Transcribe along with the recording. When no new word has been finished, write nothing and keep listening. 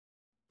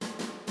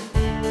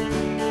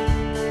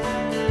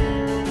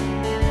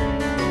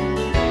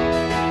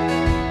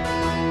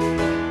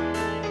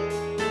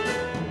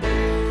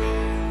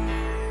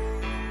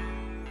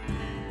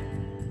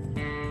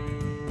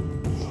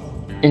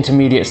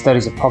Intermediate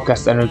studies of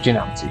podcast and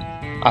originality.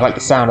 I like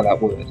the sound of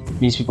that word. It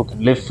means people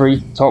can live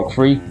free, talk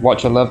free,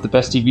 watch or love the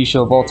best TV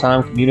show of all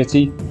time,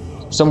 Community.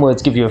 Some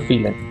words give you a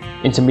feeling.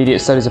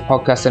 Intermediate studies of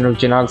podcast and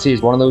originality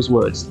is one of those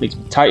words that makes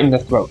me tight in the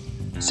throat.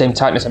 The same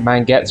tightness a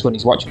man gets when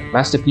he's watching a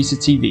masterpiece of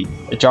TV,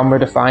 a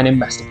genre-defining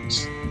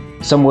masterpiece.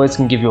 Some words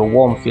can give you a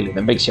warm feeling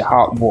that makes your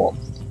heart warm.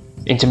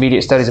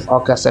 Intermediate studies of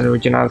podcast and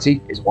originality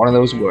is one of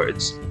those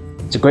words.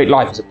 It's a great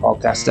life as a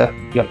podcaster.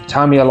 You have the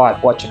time of your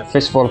life watching a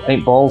fistful of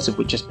paintballs in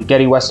which a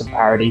spaghetti western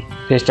parody.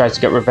 Pierce tries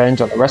to get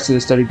revenge on the rest of the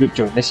study group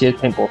during this year's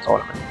paintball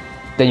tournament.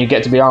 Then you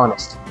get to be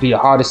honest, be your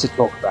hardest to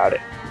talk about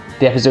it.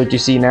 The episode you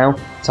see now,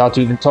 it's hard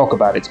to even talk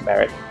about its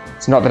merit.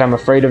 It's not that I'm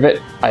afraid of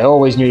it. I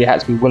always knew you had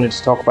to be willing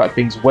to talk about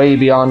things way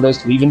beyond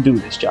us to even do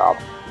this job.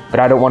 But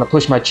I don't want to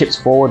push my chips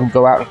forward and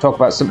go out and talk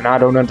about something I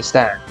don't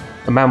understand.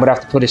 A man would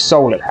have to put his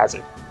soul at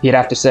hazard. He'd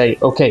have to say,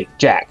 okay,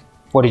 Jack,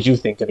 what did you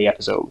think of the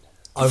episode?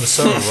 I was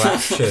so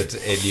raptured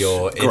in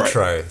your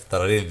intro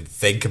that I didn't even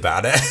think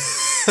about it.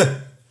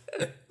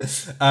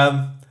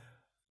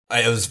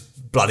 It was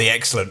bloody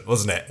excellent,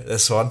 wasn't it,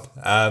 this one?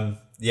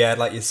 Yeah,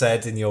 like you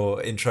said in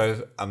your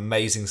intro,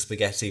 amazing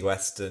spaghetti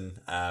western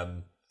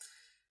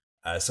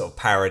sort of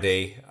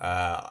parody.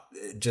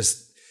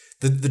 Just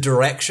the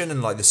direction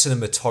and like the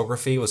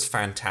cinematography was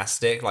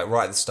fantastic. Like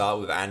right at the start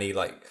with Annie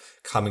like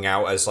coming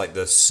out as like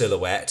the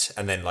silhouette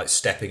and then like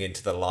stepping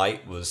into the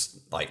light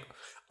was like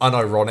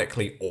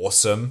unironically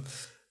awesome.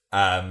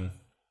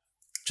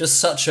 Just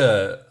such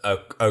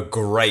a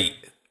great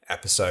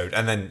episode.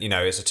 And then, you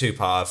know, it's a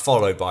two-part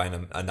followed by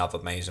another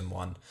amazing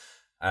one.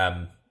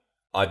 I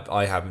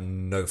have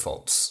no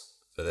faults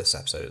for this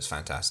episode. It's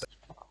fantastic.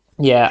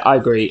 Yeah, I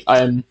agree.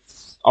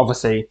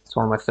 Obviously, it's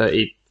one of my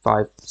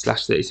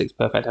 35/36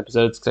 perfect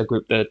episodes because I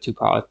grouped the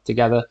two-part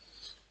together.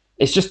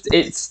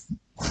 It's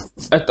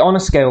on a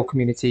scale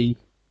Community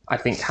I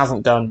think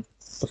hasn't done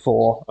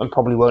before and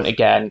probably won't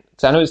again.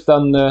 Because I know it's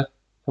done the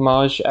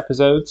homage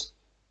episodes,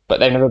 but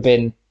they've never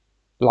been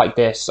like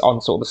this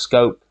on sort of the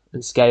scope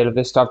and scale of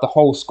this. To have the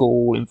whole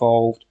school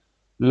involved,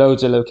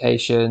 loads of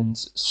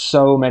locations,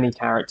 so many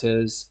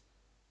characters,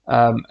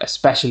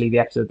 especially the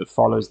episode that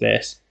follows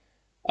this,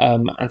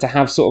 and to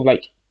have sort of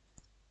like,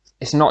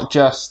 it's not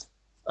just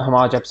a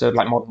homage episode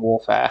like Modern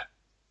Warfare,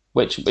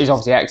 which is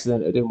obviously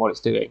excellent at doing what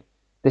it's doing.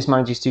 This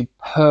manages to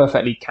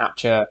perfectly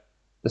capture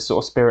the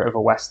sort of spirit of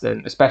a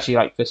Western, especially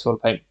like Fistful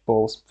of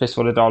Paintballs,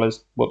 Fistful of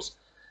Dollars, whoops.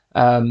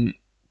 But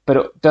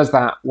it does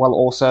that while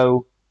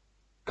also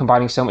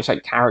combining so much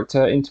like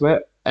character into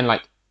it and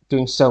like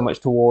doing so much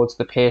towards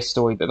the Pierce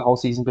story that the whole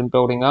season's been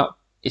building up.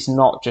 It's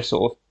not just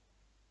sort of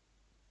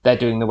they're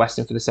doing the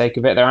Western for the sake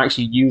of it. They're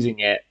actually using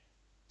it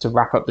to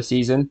wrap up the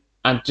season,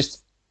 and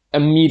just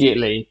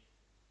immediately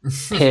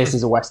Pierce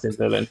is a Western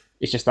villain.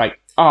 It's just like,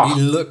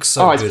 he looks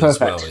so good as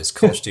well. His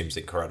costume's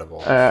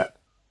incredible.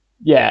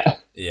 Yeah.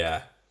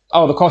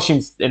 Oh, the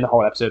costumes in the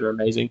whole episode are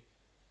amazing.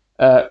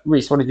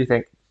 Reese, what did you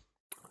think?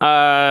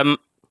 I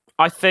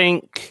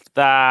think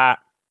that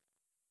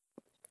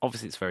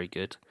obviously it's very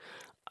good.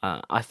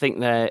 I think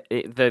that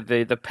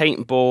the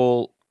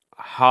paintball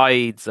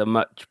hides a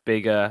much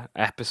bigger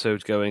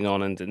episode going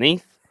on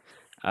underneath.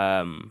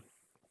 The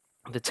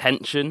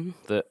tension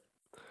that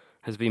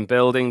has been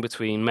building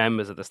between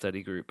members of the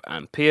study group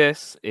and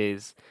Pierce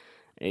is,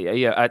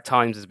 at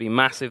times has been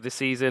massive this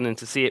season, and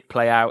to see it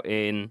play out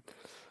in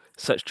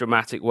such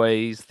dramatic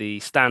ways, the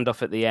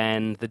standoff at the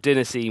end, the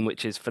dinner scene,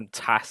 which is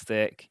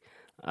fantastic,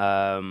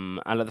 and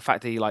the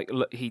fact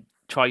that he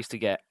tries to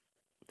get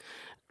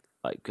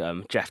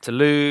Jeff to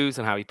lose,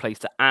 and how he plays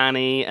to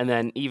Annie, and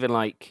then even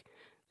like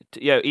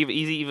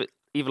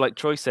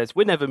Troy says,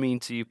 "We're never mean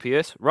to you,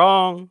 Pierce."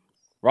 Wrong,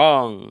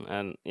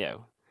 and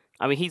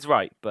I mean he's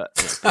right, but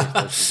Pierce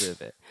does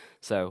deserve it.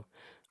 So,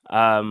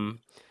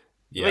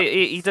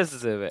 he does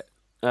deserve it,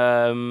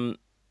 and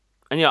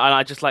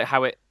I just like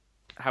how it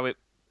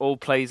all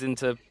plays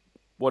into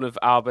one of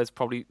Alba's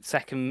probably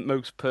second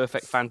most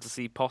perfect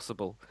fantasy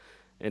possible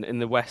in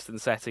the Western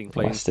setting,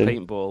 playing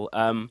paintball.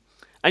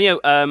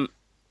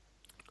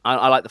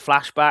 I like the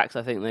flashbacks.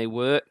 I think they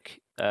work.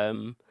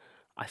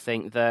 I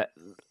think that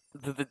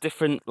the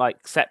different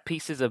like set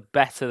pieces are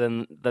better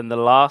than the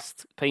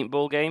last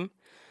paintball game.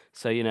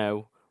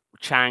 So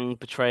Chang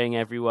betraying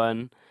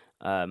everyone.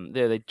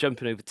 They're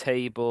jumping over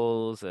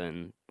tables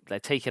and they're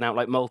taking out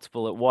like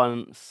multiple at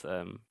once.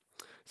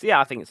 So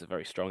yeah, I think it's a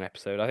very strong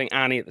episode. I think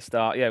Annie at the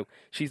start,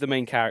 she's the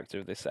main character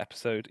of this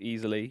episode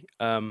easily.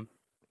 And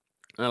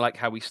I like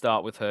how we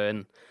start with her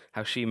and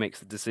how she makes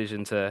the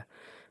decision to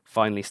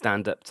finally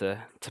stand up to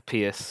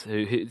Pierce,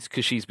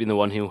 because she's been the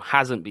one who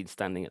hasn't been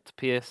standing up to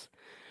Pierce.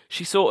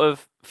 She sort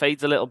of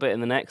fades a little bit in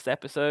the next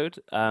episode,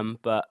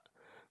 but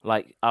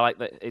like I like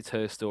that it's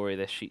her story.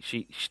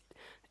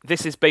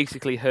 This is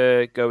basically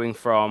her going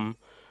from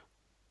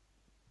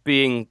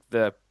being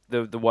the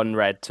one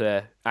red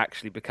to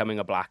actually becoming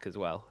a black as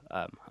well.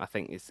 I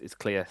think it's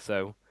clear.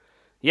 So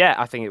yeah,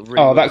 I think it really.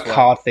 Oh, that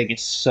card thing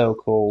is so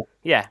cool.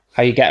 Yeah,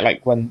 how you get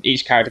like when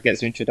each character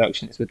gets an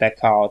introduction, it's with their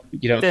card.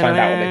 You don't find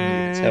out what they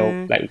mean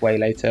until like way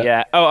later.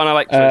 Yeah. Oh, and I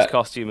like Troy's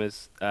costume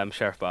as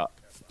Sheriff Bart.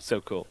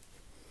 So cool.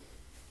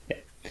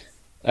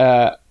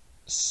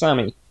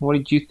 Sammy, what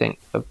did you think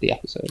of the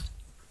episode?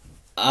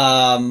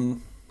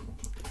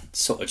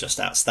 Sort of just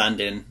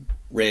outstanding,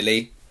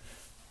 really.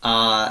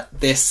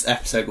 This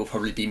episode will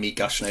probably be me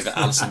gushing over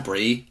Alison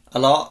Brie a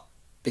lot,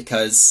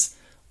 because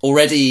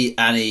already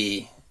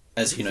Annie,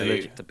 as you know,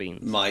 allergic to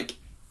beans. Mike,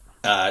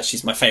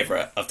 she's my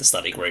favourite of the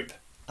study group.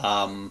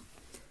 And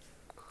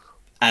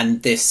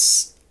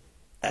this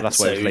episode, That's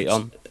why it's late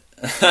on.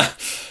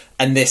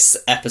 and this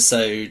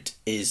episode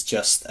is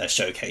just a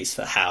showcase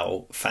for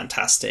how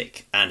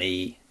fantastic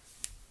Annie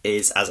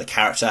is as a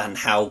character and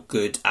how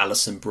good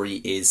Alison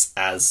Brie is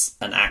as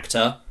an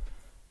actor.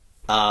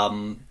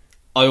 I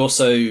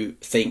also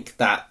think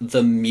that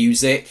the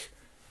music,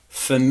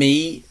 for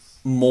me,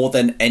 more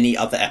than any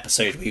other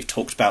episode we've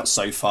talked about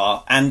so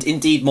far, and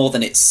indeed more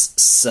than its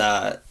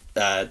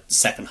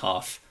second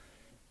half,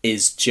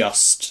 is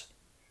just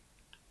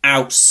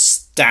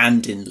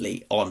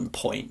outstandingly on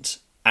point.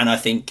 And I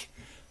think,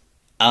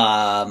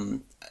 not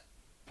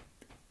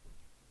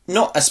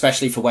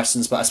especially for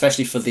Westerns, but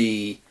especially for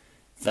the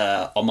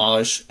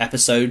homage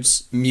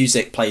episodes,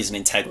 music plays an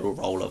integral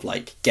role of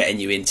like getting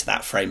you into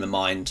that frame of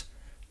mind.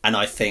 And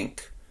I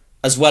think,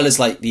 as well as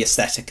like the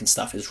aesthetic and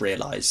stuff is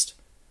realised,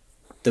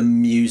 the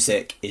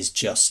music is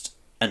just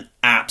an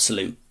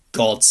absolute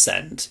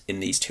godsend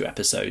in these two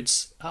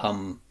episodes.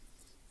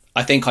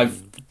 I think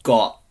I've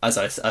got, as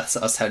I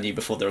was telling you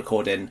before the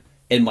recording,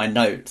 in my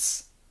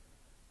notes,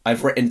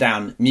 I've written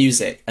down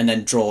music and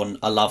then drawn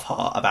a love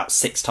heart about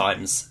 6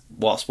 times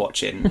whilst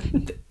watching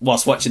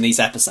these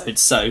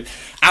episodes. So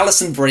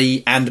Alison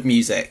Brie and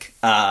music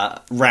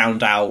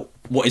round out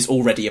what is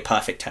already a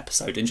perfect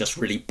episode and just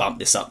really bump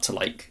this up to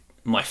like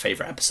my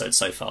favourite episode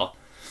so far.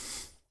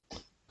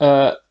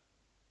 I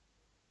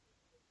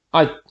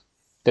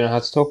don't know how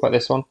to talk about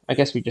this one. I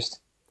guess we just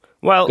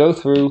Well, go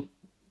through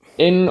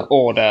in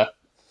order.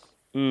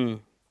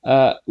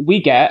 We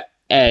get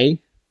a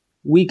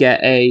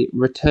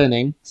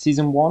returning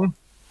season 1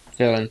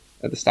 villain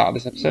at the start of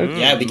this episode.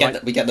 Yeah, we get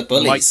the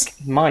bullies.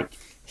 Mike.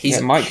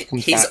 Mike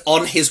comes He's back.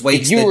 on his way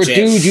If to you the were a gym.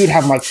 dude, you'd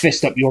have my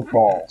fist up your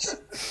balls.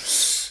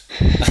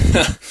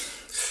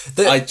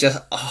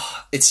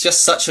 It's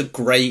just such a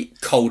great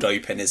cold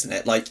open, isn't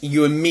it? Like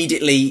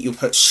you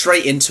put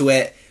straight into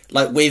it.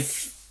 Like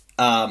with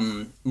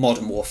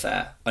Modern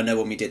Warfare, I know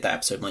when we did that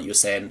episode, Mike, you were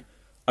saying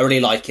I really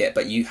like it,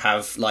 but you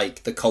have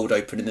like the cold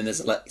open, and then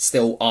there's like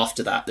still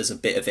after that there's a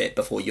bit of it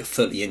before you're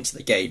fully into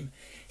the game.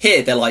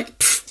 Here they're like,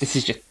 This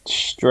is just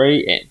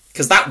straight in.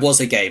 because that was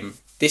a game.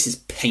 This is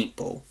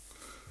paintball.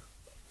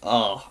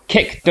 Oh,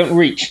 Kick, don't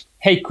reach.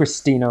 Hey,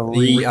 Christina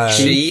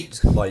Ricci.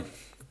 She- like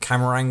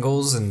camera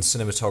angles and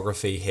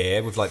cinematography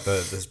here with like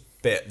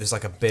there's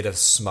like a bit of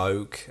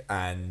smoke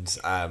and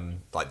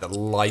like the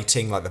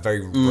lighting, like the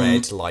very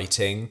red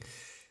lighting.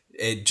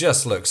 It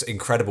just looks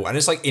incredible, and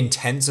it's like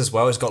intense as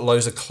well. It's got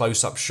loads of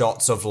close-up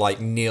shots of like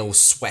Neil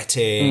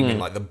sweating and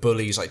like the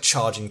bullies like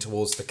charging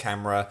towards the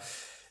camera.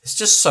 It's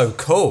just so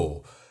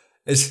cool.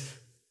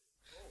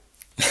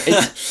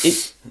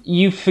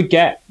 You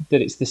forget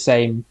that it's the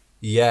same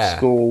Yeah.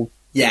 school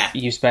yeah.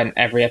 you spent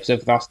every episode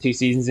for the last 2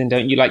 seasons in,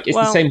 don't you? Like, it's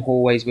the Well- same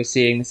hallways we're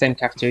seeing, the same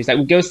cafeterias. Like,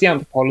 we go to the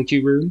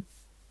anthropology room,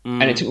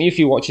 and it took me a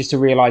few watches to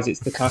realise it's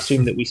the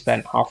classroom that we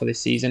spent half of this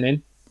season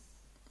in.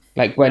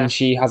 Like, when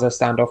she has a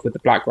standoff with the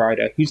Black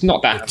Rider, who's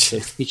not that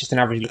handsome. He's just an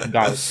average-looking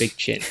guy with a big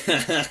chin.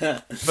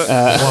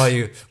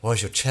 Why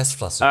is your chest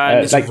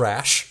flustered? It's like- a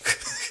rash.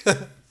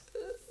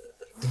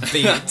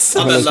 Beans.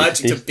 I'm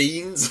allergic to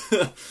beans.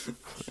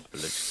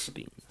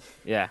 beans.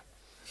 yeah.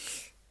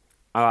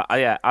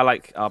 I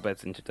like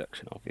Arbed's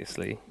introduction,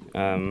 obviously.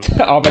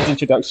 Arbed's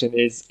introduction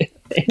is...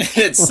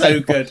 It's so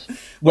good.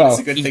 Well, It's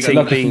a good thing eating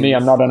I lucky for me,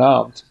 I'm not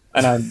unarmed,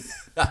 and I'm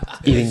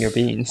eating your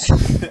beans.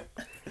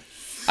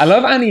 I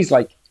love Annie's,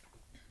 like,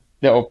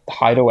 little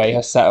hideaway,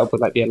 her setup with,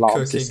 like, the alarm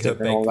Cooking her system and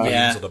baked all that.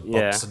 Yeah. beans on a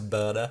Bunsen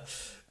burner.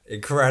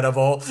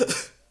 Incredible.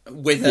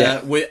 with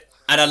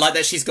and I like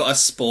that she's got a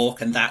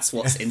spork, and that's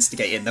what's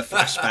instigating the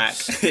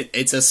flashback.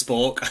 It's a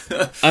spork.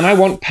 And I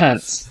want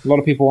pants. A lot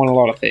of people want a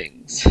lot of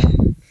things.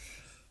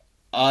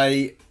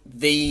 The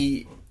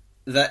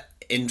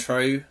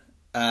intro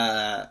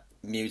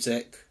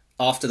music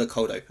after the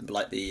cold open,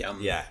 like the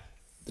Yeah.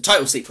 the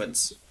title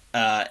sequence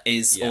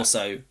is Yeah.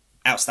 also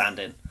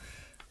outstanding.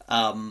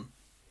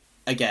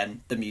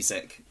 Again, the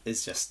music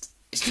is just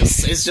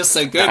it's just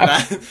so good,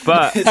 man.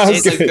 But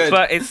it's just so good.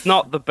 But it's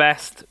not the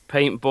best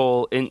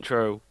paintball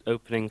intro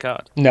opening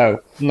card. No,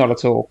 not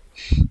at all.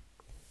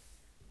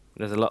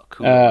 There's a lot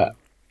cooler.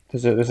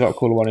 There's a lot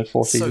cooler one in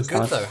 4 So seasons. good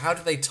time. though. How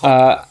do they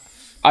top that?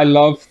 I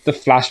love the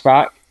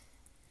flashback.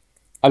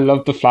 I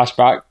love the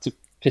flashback to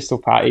Pistol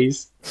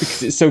Patties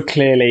because it's so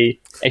clearly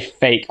a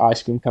fake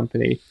ice cream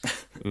company.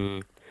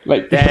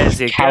 Like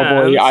There's your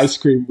cowboy guns. ice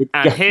cream with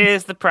And guns.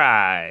 here's the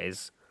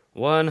prize: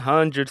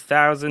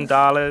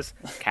 $100,000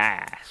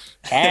 cash.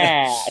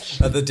 Cash.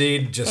 And the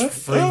dean just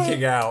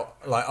freaking out,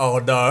 like, oh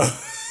no,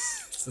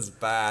 this is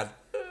bad.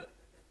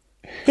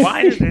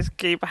 Why does this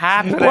keep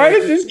happening? Why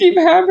does this keep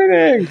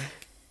happening?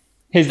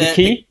 Here's the The-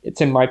 key.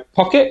 It's in my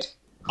pocket.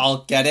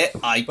 I'll get it.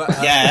 I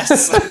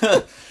guess.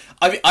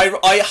 I mean,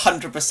 I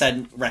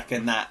 100%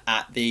 reckon that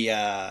at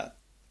the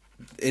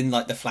in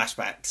like the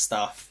flashback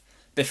stuff.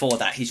 Before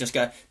that, he's just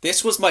going,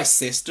 this was my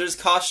sister's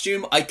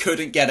costume. I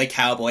couldn't get a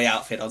cowboy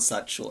outfit on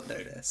such short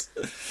notice.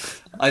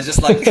 I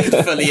just like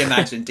fully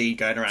imagine Dean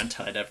going around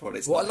telling everyone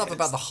it's What I not love his.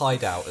 about the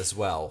hideout as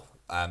well,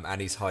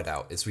 Annie's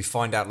hideout, is we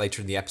find out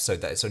later in the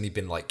episode that it's only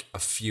been like a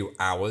few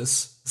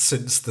hours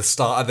since the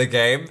start of the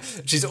game.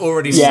 She's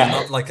already set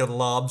up like an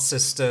alarm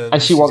system.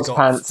 And she wants got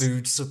pants.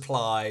 food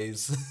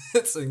supplies.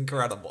 It's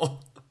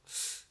incredible.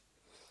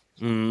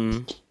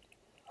 Then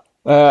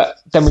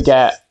we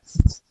get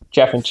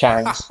Jeff and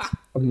Chang's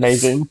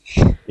amazing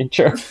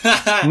intro.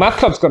 Math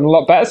Club's gotten a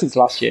lot better since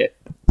last year.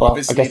 Well,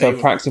 Obviously, I guess they they were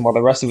were- practicing while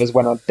the rest of us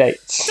went on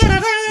dates.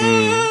 Yeah.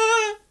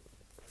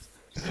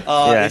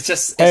 It's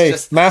just Hey,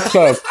 Math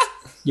Club,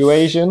 you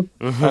Asian?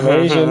 I'm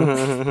Asian.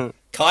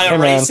 kind hey,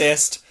 of man.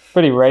 racist.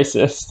 Pretty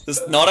racist.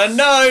 There's not a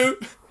no.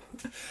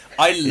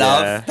 I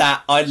love Yeah.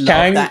 that. I love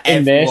Chang that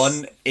in this-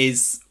 everyone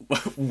is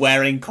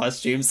wearing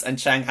costumes, and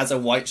Chang has a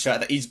white shirt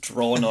that he's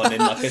drawn on in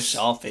like a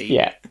Sharpie.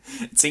 Yeah.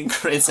 It's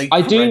incredible.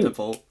 I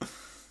do-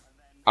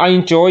 I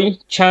enjoy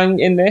Chang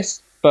in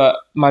this, but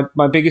my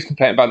biggest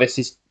complaint about this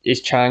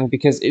is Chang,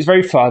 because it's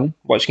very fun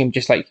watching him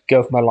just like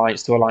go from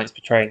alliance to alliance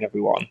betraying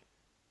everyone.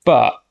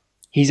 But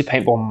he's a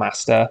paintball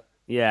master.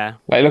 Yeah.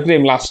 Like, look at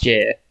him last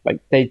year. Like,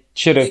 they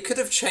should They have. could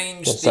have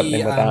changed There's something the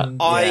with that.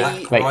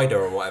 Black Like- Rider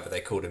or whatever they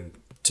called him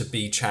to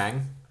be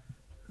Chang.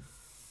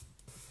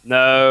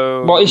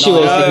 No. What issue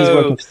is that he's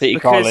working for City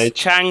because College?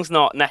 Chang's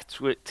not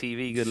network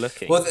TV good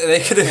looking. Well, they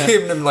could have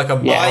given him like a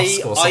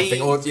mask I- or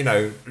something, or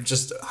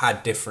just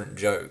had different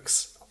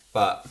jokes.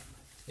 But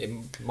it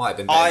might have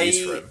been better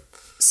use for him.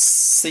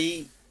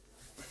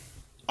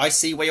 I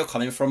see where you're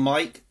coming from,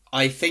 Mike.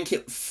 I think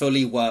it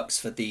fully works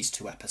for these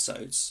two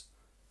episodes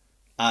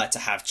to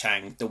have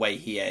Chang the way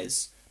he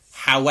is.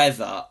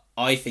 However,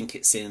 I think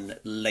it's in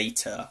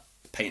later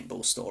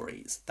paintball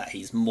stories that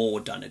he's more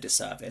done a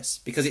disservice,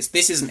 because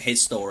this isn't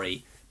his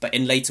story, but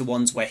in later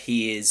ones where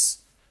he is,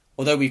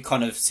 although we've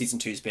kind of, season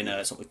 2's been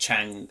a sort of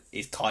Chang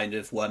is kind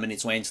of worming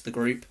his way into the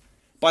group,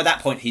 by that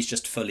point he's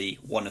just fully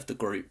one of the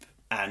group,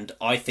 and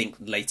I think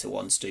later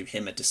ones do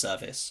him a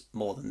disservice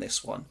more than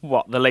this one.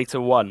 What, the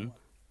later one?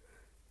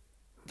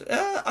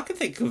 I can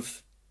think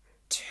of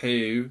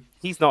two.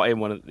 He's not in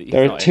one of the.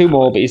 There are two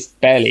more, but he's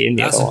barely in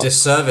the That's other a one.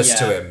 disservice Yeah.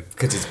 to him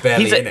because he's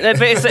barely He's in it.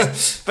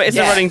 but it's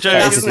a running joke.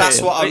 That's, isn't that's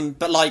it? what I'm.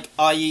 But like,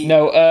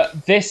 No,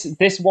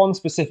 this one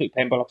specific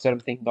paintball episode I'm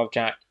thinking of,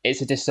 Jack,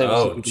 it's a disservice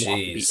Oh, that people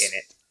want to be jeez. in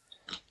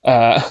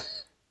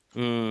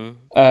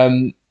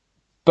it.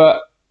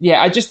 But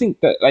yeah, I just think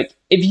that like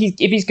if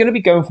he's going to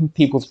be going from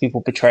people to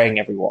people betraying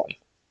everyone,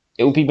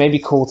 it would be maybe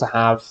cool to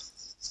have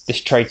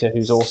this traitor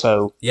who's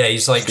also Yeah,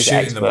 he's like the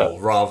shooting them expert all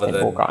rather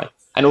paintball than. guy.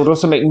 And it would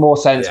also make more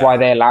sense Yeah. why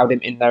they allowed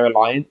him in their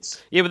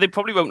alliance. Yeah, but they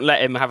probably won't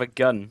let him have a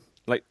gun.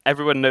 Like,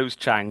 everyone knows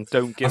Chang.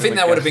 Don't give I him think a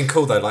that gun. would have been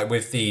cool though, like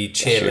with the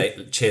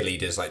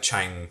cheerleaders, like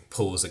Chang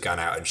pulls a gun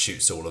out and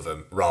shoots all of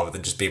them rather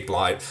than just being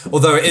blind.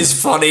 Although it is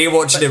funny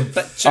watching him.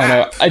 But Oh no,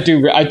 Jack, I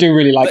do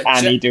really like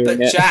Annie doing but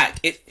it.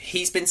 Jack,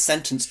 he's been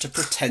sentenced to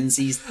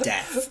Pretenzie's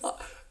death.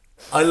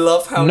 I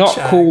love how Not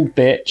Chang cool,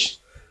 bitch.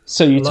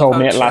 So you love told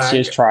how me at last Chang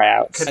year's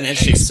tryouts. can And then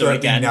shoots her expertly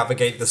again.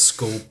 navigate the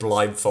school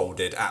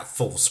blindfolded at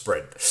full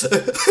sprint.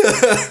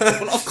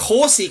 Well, of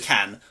course he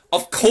can.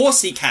 Of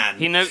course he can.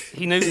 He knows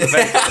the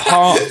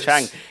vent.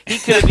 Chang. He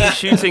could have been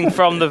shooting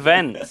from the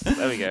vents.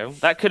 There we go.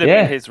 That could have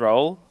Yeah. been his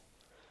role.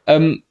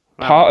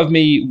 Part of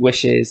me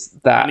wishes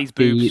that Annie's the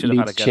boobs should have lead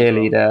had a gun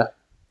as well.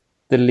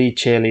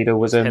 cheerleader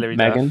was a Hilary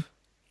Megan. Duff.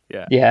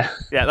 Yeah. Yeah,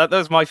 Yeah, that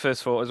was my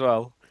first thought as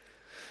well.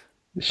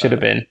 it should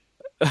have been.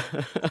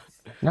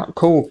 Not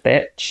cool,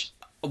 bitch.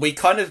 We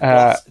kind of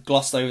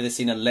glossed over this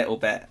scene a little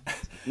bit.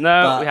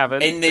 No, But we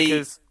haven't. in the-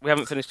 Because we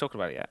haven't finished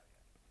talking about it yet.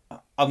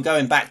 I'm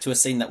going back to a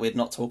scene that we're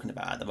not talking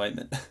about at the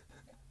moment.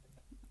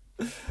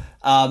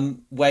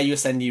 Where you were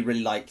saying you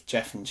really like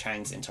Jeff and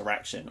Chang's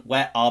interaction,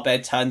 where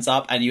Abed turns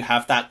up and you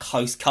have that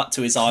close cut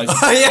to his eyes with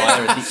the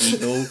fire and the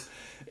eagle.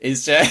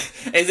 Is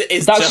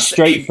That's just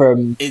straight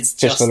from it's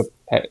just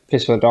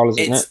Fistful of Dollars,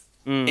 isn't it's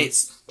it?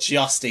 it's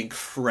just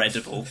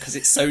incredible because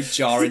it's so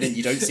jarring and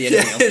you don't see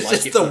anything else it's like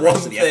just it for the the rest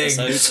one of the thing.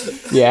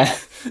 episode. Yeah.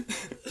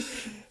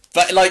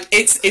 But like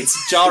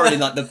it's jarring in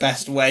like the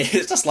best way.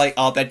 It's just like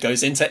Abed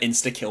goes into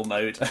insta kill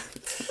mode.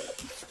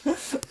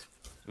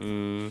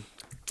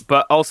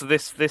 But also,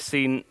 this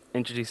scene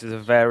introduces a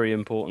very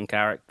important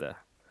character.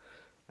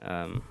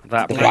 That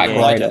The Black player,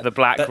 Rider. the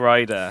Black But-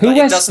 Rider. Who it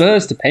wears doesn't-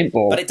 spurs to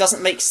paintball? But it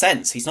doesn't make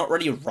sense. He's not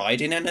really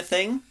riding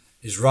anything.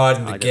 He's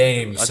riding the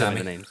game, I don't know Sammy.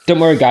 the names. Don't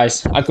worry,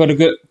 guys. I've got a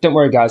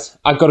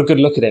good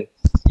look at him.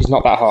 He's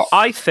not that hot.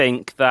 I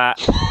think that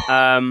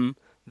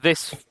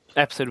this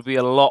episode would be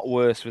a lot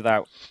worse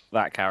without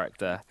that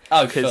character.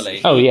 Oh, 'Cause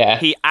fully. Oh yeah.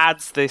 He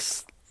adds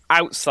this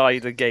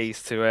outsider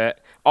gaze to it.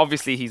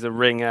 Obviously, he's a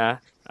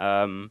ringer,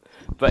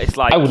 but it's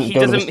like I wouldn't he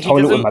go to doesn't. this He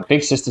toilet with doesn't. my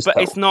big sister's But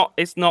toe. it's not.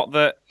 It's not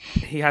that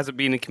he hasn't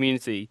been in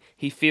community.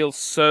 He feels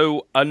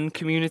so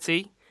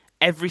uncommunity,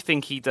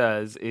 everything he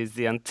does is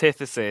the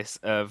antithesis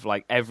of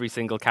like every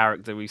single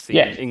character we've seen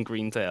Yeah. in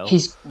Green Tail.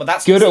 He's But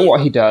that's good 'cause at he-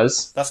 what he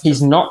does. that's He's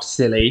 'cause- not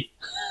silly.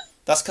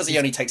 That's because he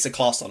only takes a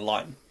class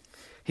online.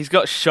 He's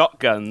got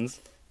shotguns.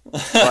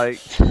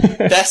 Like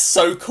They're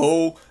so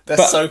cool. They're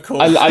But so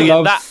cool. I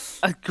love that.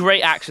 A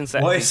great action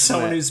set. Why piece, is isn't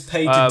someone it? who's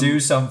paid to do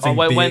something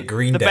when- be when- at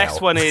Greendale? the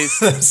best one is-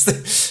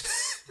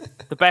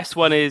 The best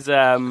one is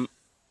the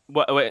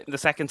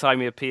second time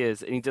he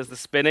appears and he does the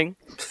spinning,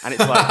 and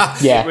it's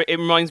like Yeah. it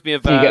reminds me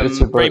of You get the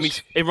super Raimi,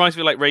 brush. it reminds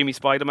me of like Raimi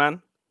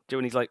Spider-Man,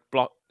 when he's like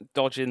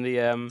dodging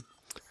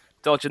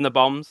the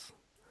bombs.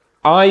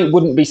 I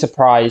wouldn't be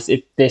surprised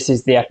if this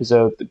is the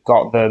episode that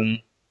got them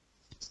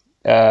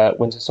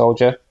Winter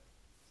Soldier.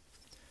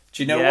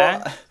 Do you know Yeah.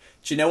 what?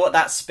 Do you know what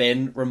that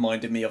spin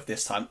reminded me of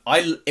this time?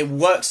 It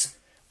works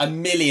a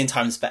million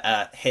times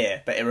better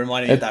here, but it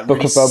reminded me of that Book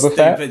really of Boba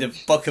Fett? stupid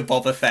Book of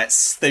Boba Fett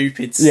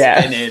stupid Yeah.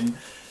 spinning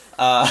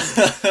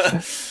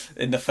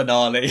in the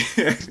finale.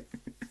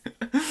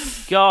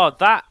 God,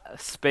 that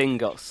spin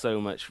got so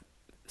much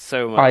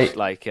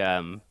like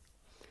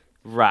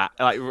rat.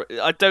 Like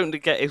I don't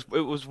get it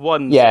was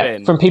one Yeah,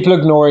 spin. from people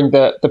ignoring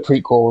the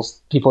prequels,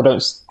 people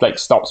don't like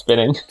stop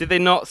spinning. Did they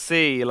not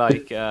see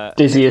like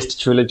Dizziest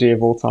trilogy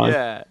of all time.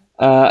 yeah.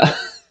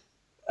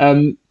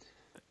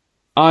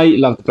 I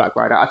love the Black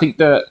Rider. I think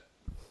that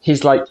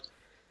he's like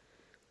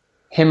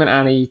him and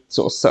Annie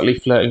sort of subtly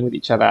flirting with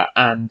each other,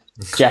 and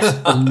Jeff's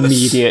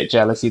immediate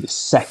jealousy the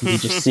second he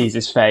just sees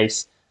his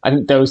face. I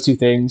think those two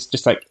things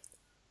just like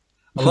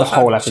I for the love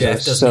whole how episode Jeff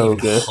is doesn't so even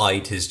good.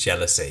 hide his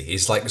jealousy.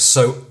 He's like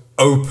so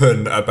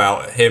open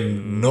about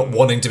him not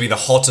wanting to be the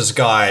hottest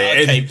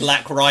guy. Okay, in-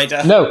 Black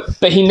Rider. No,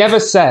 but he never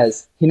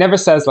says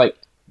like,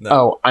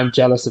 "Oh, I'm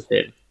jealous of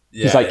him."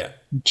 Yeah, He's like yeah.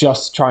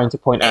 just trying to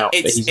point out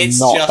that he's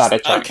not just, that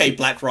attractive. okay,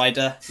 Black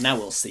Rider. Now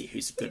we'll see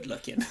who's good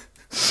looking.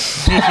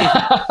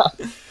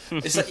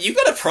 It's like, you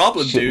got a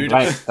problem, dude.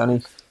 Right,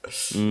 Danny.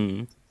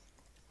 Who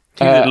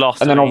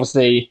lost And then me?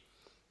 obviously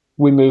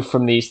we move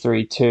from these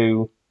three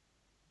to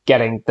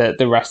getting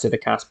the rest of the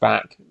cast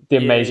back. The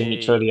amazing Yay.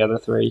 intro of the other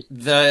three.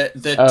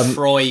 The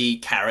Troy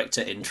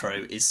character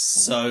intro is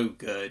so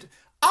good.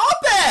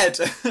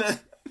 Abed!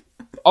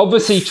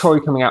 Obviously,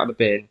 Troy coming out of the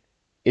bin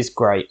is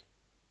great,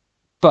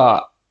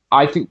 but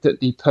I think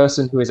that the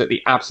person who is at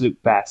the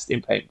absolute best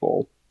in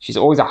paintball, she's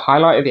always a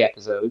highlight of the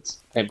episodes,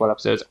 paintball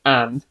episodes,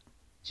 and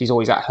she's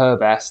always at her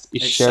best.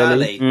 Is It's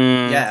Shirley?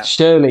 Yeah.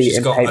 Shirley She's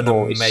in got an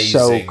paintball is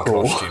so amazing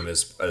cool. costume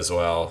as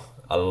well.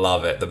 I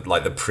love it.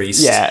 The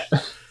priest. Yeah,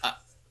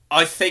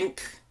 I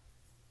think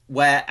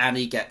where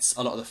Annie gets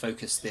a lot of the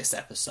focus this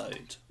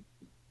episode,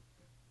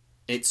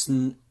 it's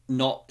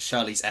not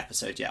Shirley's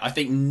episode yet. I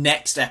think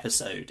next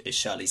episode is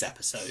Shirley's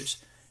episode,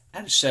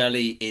 and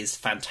Shirley is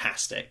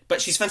fantastic.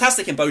 But she's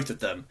fantastic in both of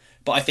them.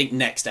 But I think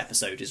next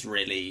episode is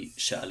really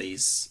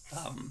Shirley's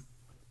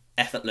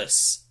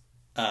effortless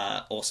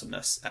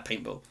awesomeness at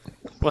paintball.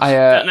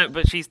 Well, no,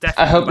 but she's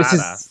definitely I hope a this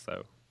is- badass.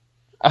 So.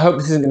 I hope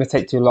this isn't going to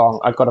take too long.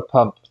 I've got a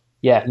pump.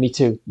 Yeah, me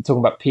too. You're talking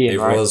about peeing, It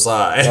right? was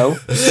like, No?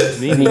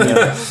 Me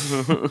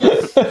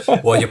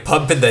neither. well, you're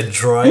pumping then,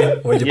 Troy.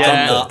 Well, you're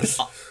Yeah. pumping.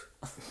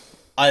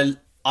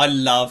 I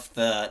love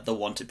the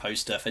wanted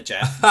poster for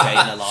Jeff, Jay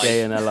and Alive.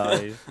 Gay and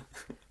alive.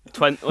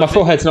 My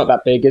forehead's not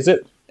that big, is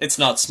it? It's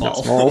not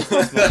small. Small.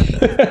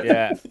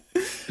 Yeah.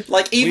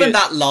 Like, even Weird.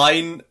 that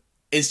line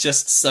is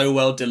just so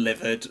well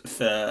delivered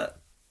for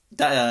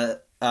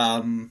that.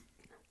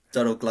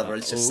 Donald Glover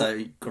is just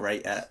so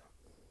great at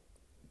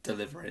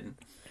delivering.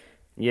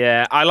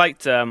 Yeah, I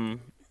liked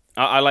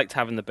I liked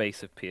having the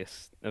base of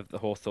Pierce of the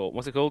Hawthorne.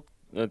 What's it called?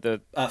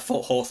 The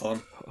Fort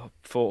Hawthorne.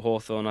 Fort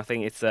Hawthorne. I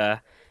think it's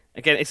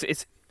again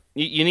it's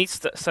you need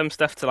some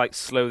stuff to like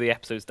slow the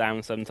episodes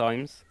down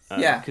sometimes.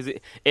 Yeah. Because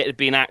it'd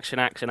been action,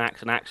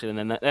 and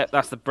then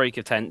that's the break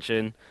of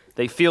tension.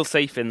 They feel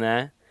safe in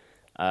there,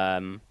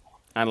 and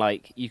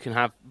like you can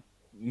have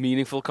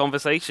meaningful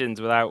conversations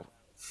without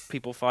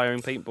people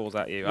firing paintballs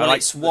at you. Well,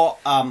 it's what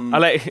I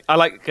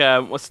like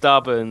what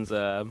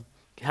Starburns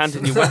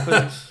handing your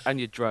weapons and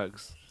your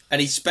drugs.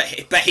 and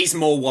but he's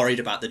more worried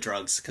about the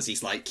drugs because he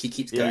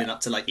keeps going Yeah. up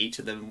to like each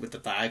of them with the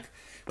bag.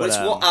 But But, it's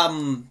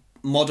what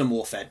Modern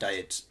Warfare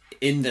did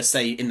in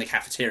the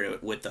cafeteria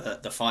with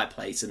the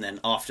fireplace, and then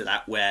after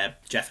that where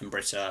Jeff and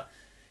Britta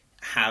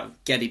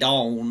get it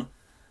on.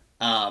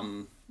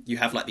 You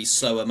have like these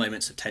slower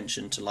moments of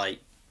tension to like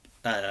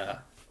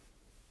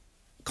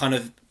kind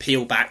of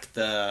peel back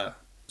the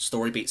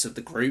story beats of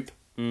the group,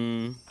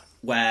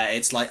 where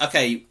it's like,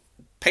 okay,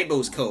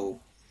 paintball's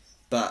cool,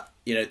 but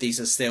you know these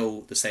are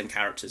still the same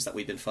characters that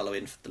we've been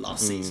following for the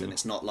last season.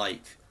 It's not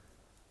like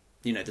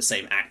the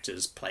same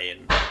actors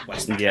playing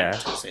Western Yeah,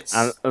 characters. It's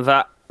and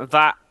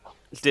that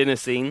dinner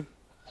scene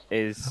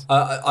is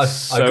I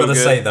So gotta good.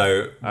 say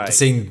though, Right.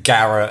 seeing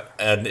Garrett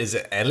and is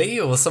it Ellie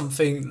or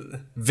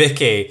something?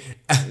 Vicky.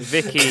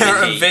 Vicky.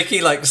 Garrett and Vicky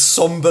like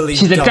somberly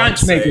She's a dancing.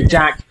 dance maker,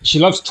 Jack. She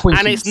loves Twinkies.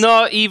 And it's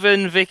not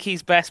even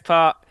Vicky's best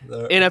part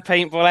No. in a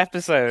paintball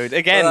episode.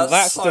 Again, Well,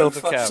 that's so still to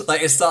fun. come.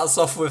 Like it starts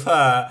off with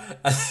her,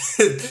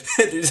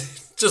 and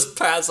just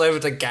pans over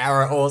to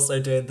Garrett also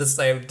doing the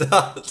same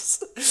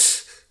dance.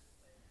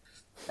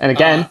 And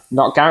again,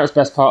 not Garrett's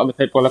best part on the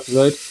Pitbull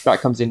episode. That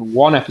comes in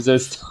one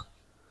episode.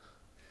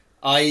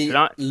 I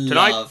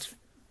Tonight, love...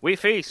 we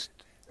feast.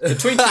 The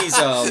Twinkies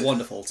are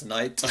wonderful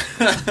tonight.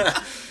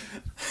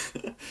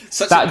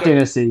 That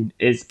dinner scene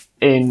is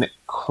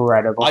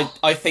incredible.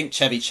 I think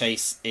Chevy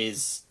Chase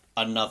is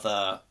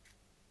another...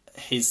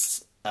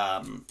 His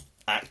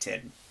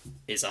acting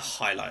is a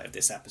highlight of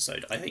this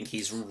episode. I think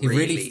he's really... He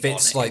really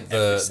fits like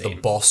the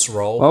boss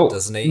role,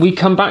 doesn't he? We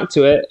come back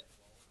to it.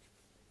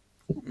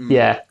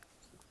 Yeah.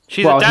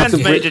 She's a dance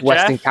he's a major, rich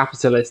Western Jeff.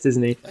 capitalist,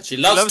 isn't he? She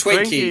loves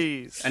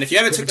Twinkies. And if you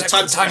ever took the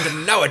time to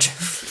know it.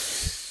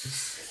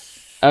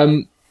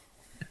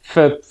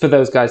 For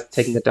those guys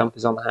taking the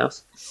dumpers on the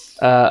house,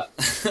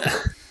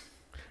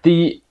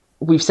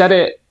 we've said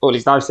it, or at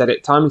least I've said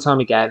it time and time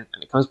again,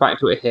 and it comes back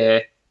to it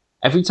here.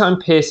 Every time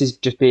Pierce is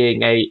just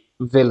being a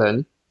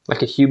villain,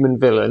 like a human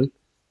villain,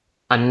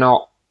 and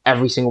not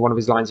every single one of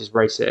his lines is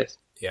racist.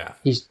 Yeah,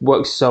 he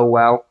works so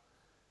well,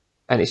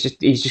 and he's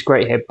just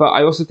great here. But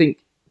I also think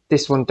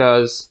this one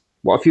does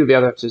what a few of the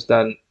other episodes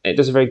done. It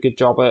does a very good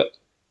job at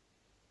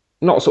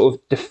not sort of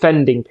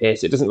defending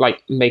Pierce. It doesn't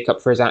like make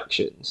up for his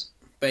actions.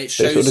 But it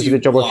shows sort of does a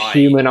good job of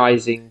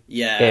humanizing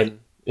him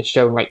and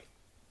showing like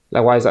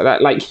why is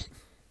that? Like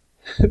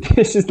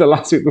this is the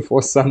last week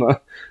before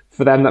summer.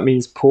 For them, that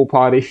means pool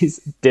parties,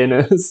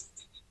 dinners,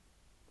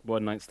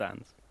 one night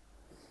stands.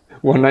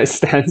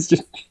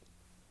 Just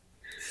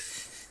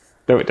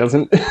no, it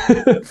doesn't.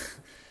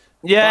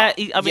 Yeah,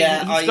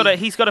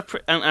 he's got a,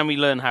 and we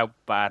learn how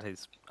bad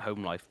his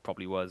home life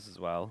probably was as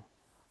well.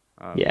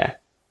 Yeah,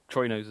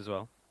 Troy knows as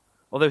well.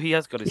 Although he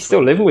has got his. He's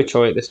still living with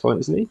Troy at this point,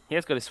 isn't he? He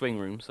has got his swing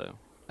room, so.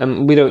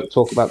 We don't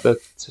talk about the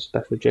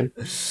stuff with Jim.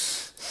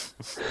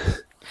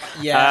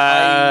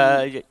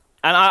 And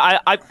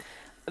I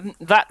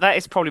that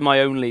is probably my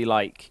only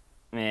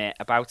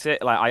about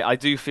it. Like I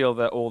do feel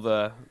that all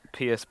the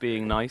Pierce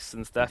being nice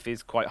and stuff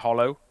is quite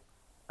hollow,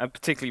 and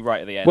particularly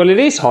right at the end. Well, it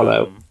is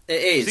hollow.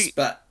 It is,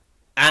 but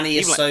Annie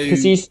is so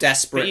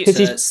desperate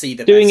to see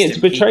the doing best it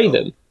to betray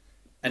people. them.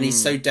 And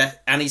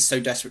Annie's so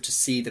desperate to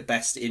see the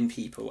best in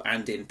people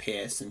and in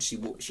Pierce, and she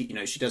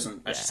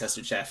doesn't. As she says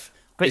to Jeff,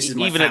 but this is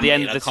my even at the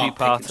family, end of the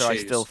two-parter, I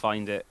still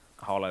find it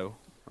hollow.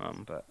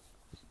 But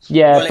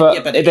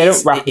they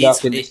don't wrap it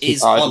up in this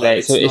two-part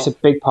today. So it's a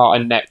big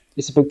part of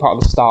It's a big part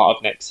of the start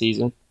of next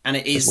season. And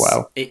it is as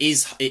well. It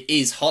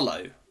is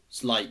hollow.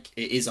 It's like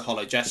it is a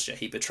hollow gesture.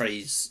 He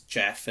betrays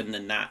Jeff, and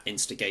then that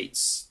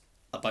instigates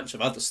a bunch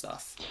of other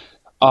stuff.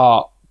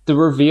 The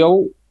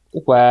reveal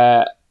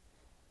where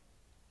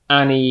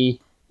Annie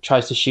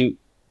tries to shoot,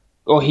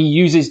 or he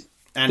uses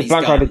Annie's the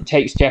Black gun. Rider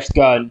takes Jeff's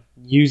gun,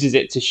 uses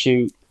it to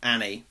shoot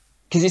Annie,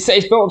 because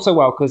it's built up so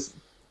well. Because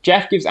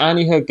Jeff gives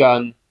Annie her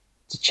gun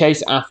to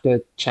chase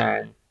after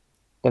Chang,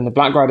 then the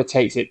Black Rider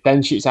takes it,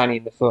 then shoots Annie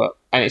in the foot,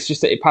 and it's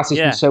just that it passes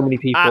from so many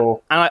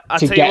people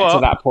to get to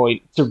that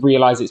point to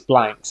realize it's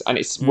blanks, and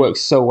it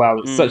works so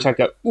well. It's such like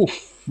a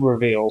oof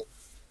reveal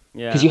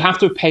because you have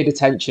to have paid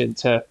attention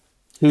to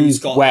who's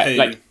got where, who.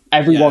 like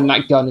everyone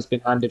that gun has been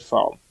handed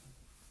from.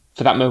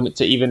 For that moment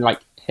to even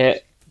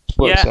hit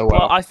works so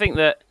well. I think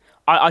that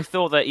I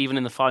thought that even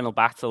in the final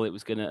battle, it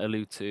was going to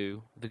allude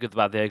to The Good, the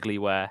Bad, the Ugly,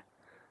 where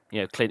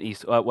Clint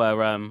Eastwood,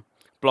 where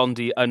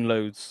Blondie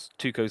unloads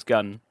Tuco's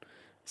gun.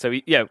 So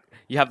you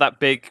have that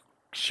big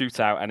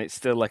shootout, and it's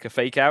still like a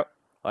fake out.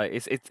 Like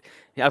it's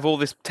you have all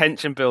this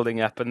tension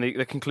building up, and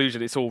the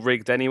conclusion it's all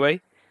rigged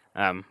anyway.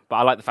 But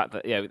I like the fact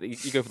that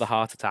you go for the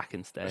heart attack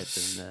instead,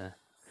 and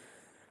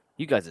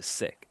you guys are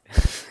sick.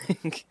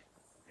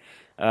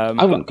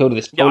 I wouldn't go to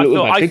this.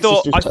 I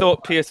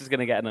thought Pierce was going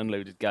to get an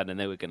unloaded gun, and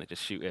they were going to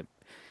just shoot him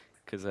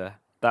because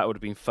that would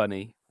have been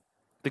funny.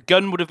 The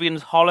gun would have been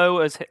as hollow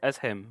as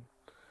him.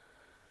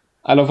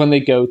 I love when they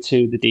go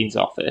to the Dean's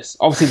office.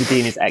 Obviously, the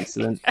Dean is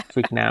excellent,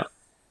 freaking out.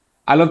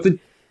 I love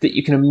that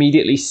you can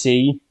immediately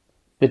see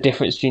the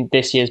difference between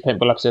this year's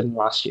paintball episode and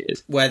last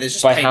year's. Where there's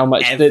just by how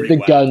much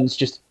the guns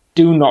just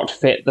do not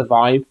fit the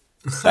vibe.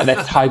 Like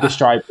they're tiger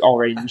striped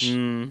orange,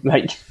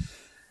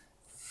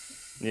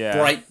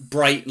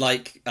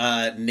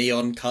 bright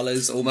neon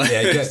colours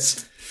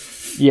almost.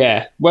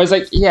 Yeah. Whereas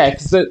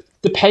because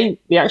the paint,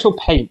 the actual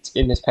paint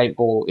in this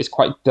paintball is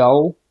quite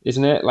dull,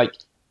 isn't it?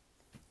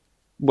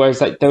 Whereas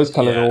those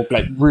colours are all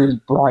really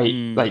bright,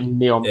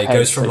 neon paint. It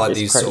goes from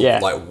these sort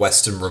of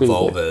Western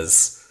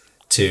revolvers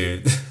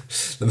to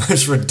the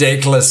most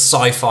ridiculous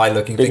sci-fi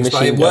looking things,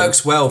 but it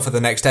works well for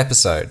the next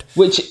episode.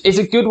 Which is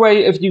a good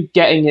way of you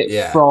getting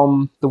it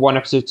from the one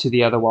episode to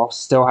the other while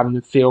still having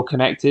them feel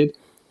connected.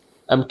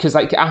 Because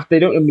after they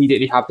don't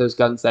immediately have those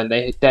guns, then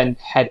they then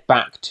head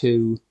back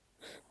to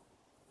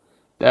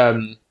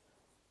Pierce,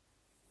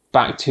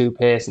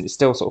 and it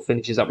still sort of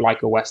finishes up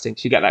like a Western.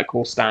 So you get that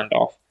cool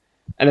standoff,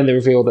 and then they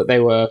reveal that they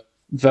were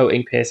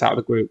voting Pierce out of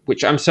the group,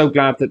 which I'm so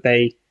glad that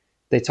they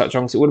touch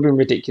on. Because it would have been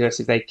ridiculous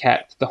if they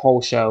kept the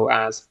whole show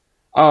as,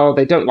 oh,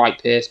 they don't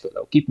like Pierce, but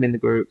they'll keep him in the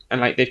group.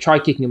 And they've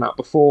tried kicking him out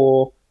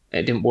before,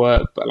 and it didn't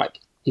work. But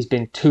he's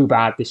been too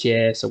bad this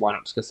year, so why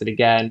not discuss it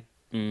again?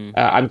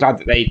 I'm glad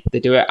that they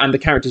do it, and the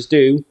characters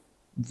do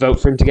vote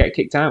for him to get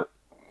kicked out.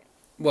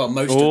 Well,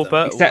 most All of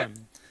them. but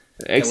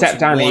Except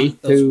was Annie, one-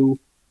 there was- who,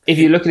 if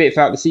you look at it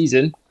throughout the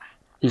season,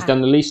 he's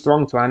done the least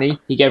wrong to Annie.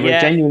 He gave her a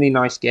Yeah. genuinely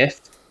nice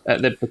gift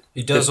at the.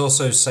 He does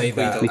also say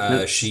that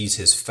Completely. she's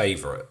his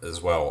favourite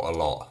as well a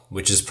lot,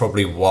 which is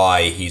probably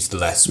why he's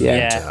less mean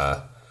Yeah. to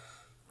her.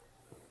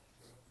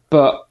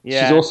 But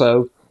Yeah. she's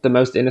also the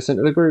most innocent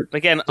of the group,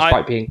 Again,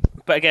 despite being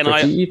pretty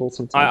I evil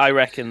sometimes.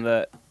 reckon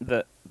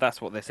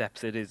that's what this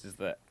episode is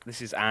that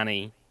this is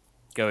Annie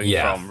going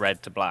Yeah. from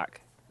red to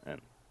black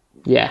and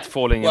Yeah,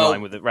 falling Well- in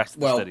line with the rest of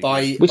the Well, study.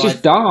 by which is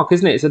dark,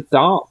 isn't it? It's a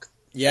dark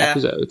yeah.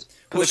 episode.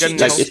 Well, Because she they're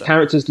Like gonna- it's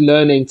characters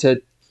learning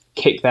to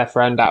kick their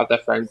friend out of their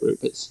friend group.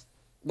 It's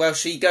Well,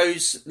 she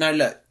goes, no,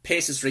 look,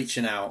 Pierce is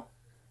reaching out.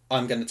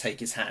 I'm going to take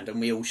his hand, and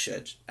we all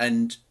should.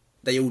 And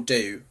they all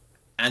do.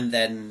 And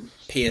then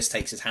Pierce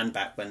takes his hand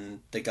back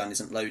when the gun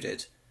isn't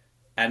loaded.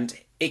 And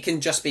it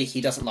can just be he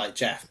doesn't like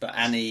Jeff, but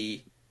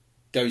Annie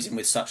goes in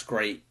with such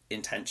great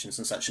intentions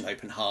and such an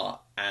open heart.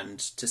 And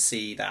to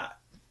see that,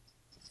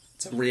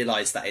 to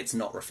realise that it's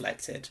not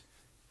reflected,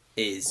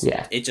 is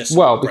yeah. it just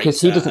Well, because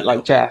grates he her doesn't a like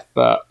little bit. Jeff,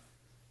 but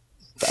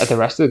the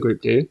rest of the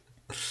group do.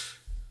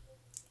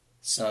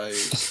 So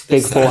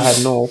Big the forehead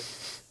and all.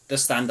 the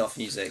standoff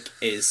music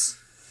is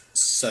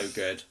so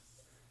good.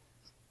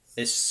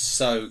 It's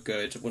so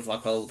good with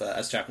like all the,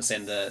 as Jack was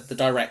saying, the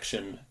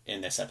direction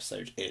in this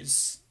episode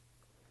is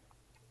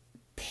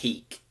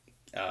peak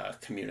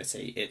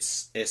Community.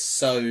 It's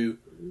so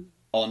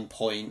on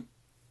point.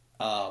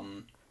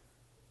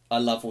 I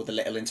love all the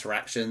little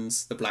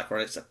interactions. The Black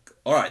Rider's like,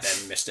 all right then,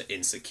 Mr.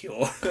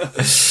 Insecure.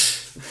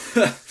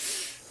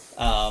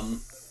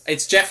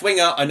 It's Jeff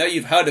Winger. I know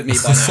you've heard of me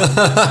by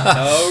now.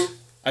 No,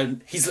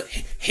 and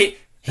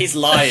he's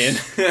lying.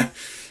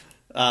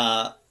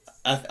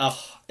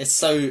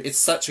 It's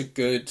such a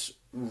good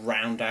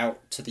round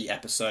out to the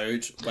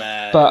episode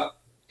where. But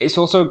it's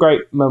also a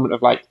great moment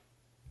of like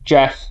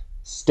Jeff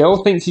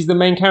still thinks he's the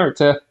main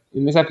character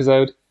in this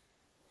episode.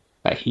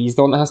 Like he's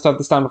the one that has to have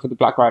the standoff with the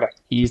Black Rider.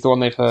 He's the one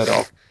they've heard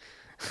of.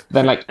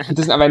 Then like he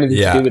doesn't have anything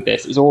Yeah. to do with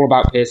this. It's all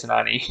about Pierce and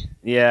Annie.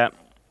 Yeah.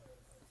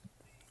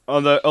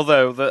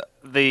 Although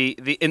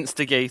the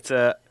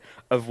instigator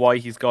of why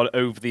he's gone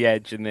over the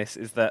edge in this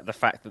is that the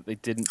fact that they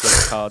didn't play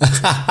cards.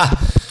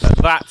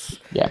 That's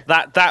Yeah.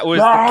 that was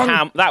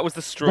Wrong. that was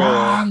the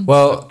straw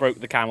Well, that broke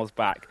the camel's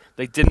back.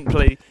 They didn't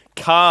play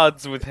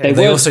cards with him. They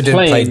they weren't also didn't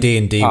play playing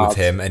D&D with cards.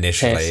 him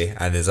initially, Yes.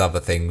 and there's other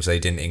things they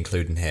didn't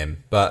include in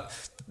him. But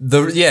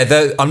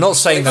I'm not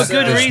saying For that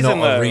good there's reason,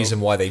 not a though.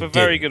 reason why they For did,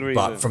 very good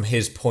but reason. from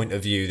his point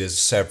of view, there's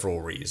several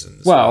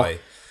reasons Well, why.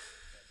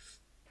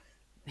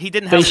 He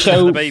didn't They have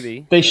show the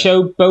baby. they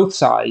show both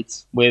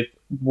sides with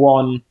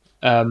one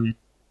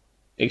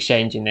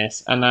exchange in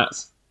this, and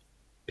that's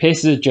Pierce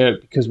is a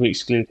jerk because we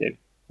exclude him.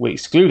 We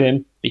exclude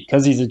him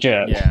because he's a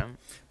jerk. Yeah.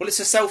 Well, it's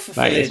a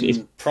self-fulfilling Like, it's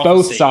prophecy.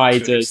 both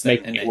sides to an are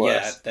extent, making it innit? worse.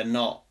 Yeah, they're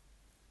not.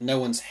 No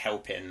one's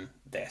helping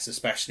this,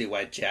 especially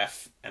where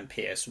Jeff and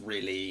Pierce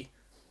really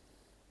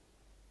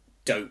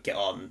don't get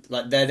on.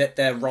 Like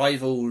they're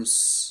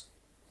rivals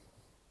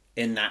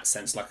in that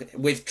sense. Like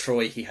with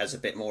Troy, he has a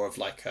bit more of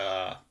like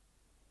a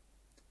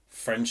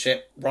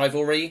friendship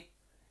rivalry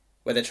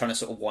where they're trying to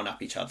sort of one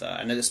up each other,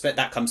 and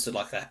that comes to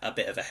like a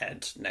bit of a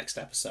head next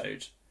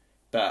episode.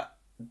 But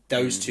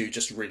those two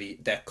just really,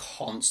 they're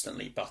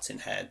constantly butting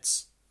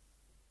heads.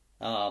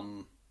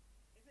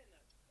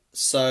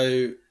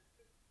 So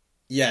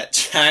yeah,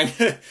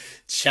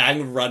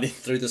 Chang running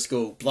through the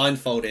school,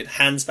 blindfolded,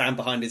 hands bound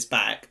behind his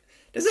back.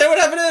 Does anyone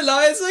have an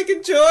alliance I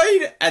can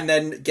join? And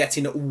then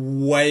getting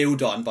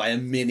wailed on by a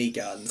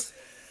minigun.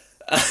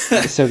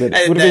 It's so good. It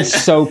And would have been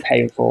then- so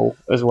painful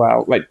as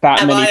well. Like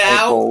that Am many I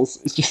out?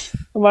 paintballs. It's just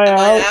am I Am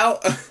I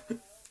out? out?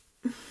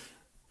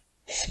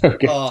 So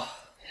good. Oh,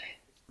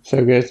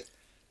 So good.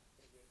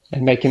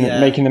 And making Yeah,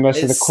 the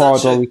most of the it's quad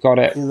such while a we got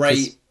it. great-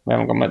 'cause we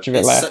haven't got much of it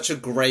it's left. such a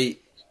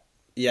great,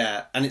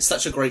 and it's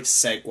such a great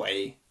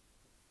segue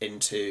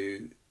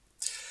into.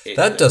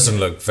 That doesn't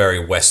look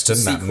very Western,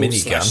 that Second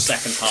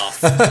minigun.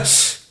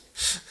 half.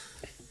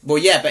 Well,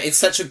 yeah, but it's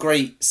such a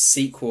great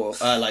sequel,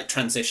 like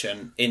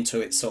transition into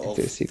its sort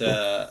Into a of sequel.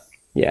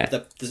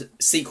 the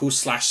sequel /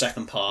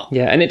 second part.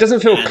 Yeah, and it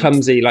doesn't feel And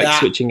clumsy like that-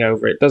 switching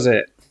over it, does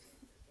it?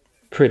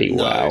 Pretty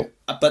No, well.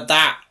 but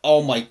that,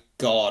 oh my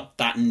god,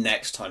 that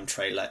next time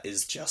trailer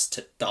is just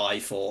to die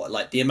for.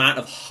 Like the amount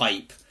of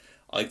hype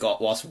I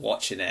got whilst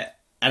watching it,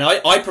 and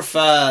I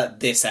prefer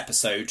this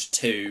episode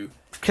to.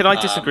 Can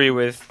I disagree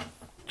with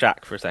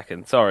Jack for a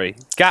second? Sorry.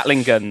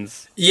 Gatling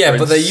guns. Yeah, are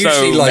but in they're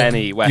usually so like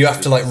many you westerns.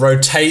 have to like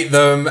rotate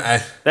them,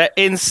 and They're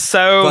in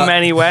so But-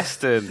 many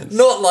westerns.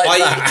 not like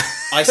that.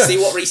 I see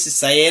what Reese is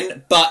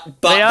saying,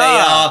 but They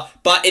are.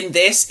 But in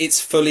this,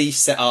 it's fully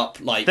set up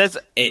like There's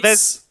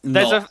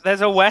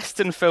a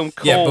western film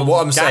called Yeah, but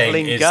what I'm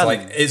Gatling saying is Guns.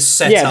 like it's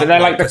set Yeah, up but they're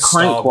like the a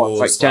crank Star ones, like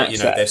Wars, Jack you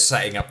know, said. they're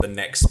setting up the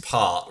next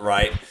part,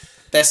 right?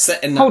 they're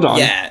setting. Hold on.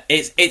 Yeah,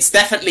 it's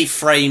definitely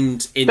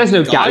framed in. There's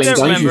no I Gatling don't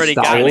guns remember in any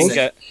Star Gatling Wars.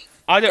 guns.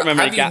 I don't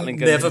remember Have any you Gatling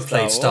guns. never in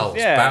played Star Wars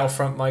Yeah.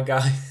 Battlefront, my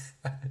guy?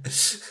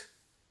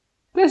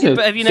 There's But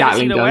have you never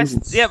Gatling seen a guns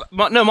West? and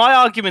Yeah, my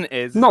argument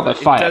is Not that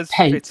that fire it does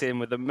paint. fit in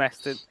with the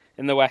Western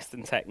in the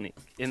Western technique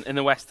in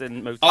the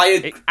Western motif. I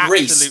It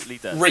agree. absolutely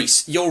does.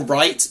 Reese, you're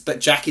right, but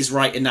Jack is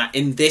right in that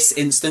in this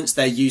instance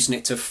they're using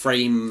it to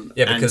frame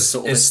Yeah, and because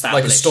sort of it's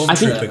like a establish.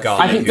 stormtrooper the- guy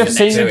I think the who's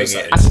thing, doing next it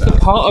episode. and I think the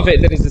stuff. part of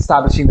it that is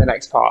establishing the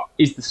next part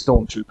is the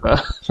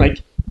stormtrooper,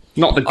 like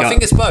not the gun. I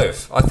think it's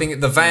both. I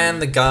think the van,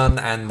 the gun,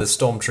 and the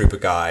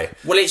stormtrooper guy.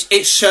 Well,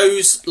 it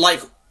shows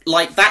like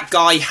that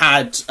guy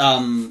had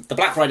the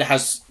Black Rider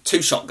has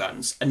 2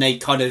 shotguns, and they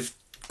kind of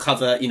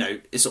cover,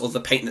 it's sort of the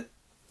paint that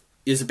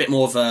is a bit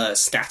more of a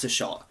scatter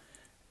shot,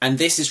 and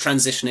this is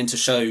transitioning to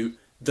show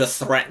the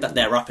threat that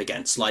they're up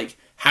against. Like,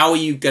 how are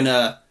you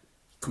gonna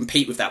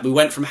compete with that? We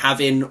went from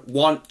having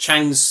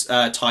Chang's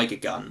Tiger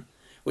gun,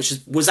 which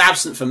was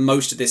absent for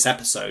most of this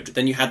episode.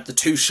 Then you had the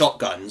 2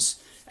 shotguns,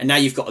 and now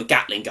you've got a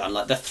Gatling gun.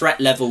 Like, the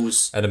threat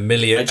levels And a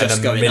million are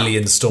just going up.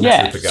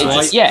 stormtrooper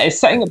guys. It's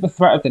setting up the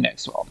threat of the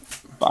next one.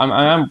 But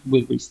I am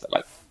with Reese that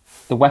like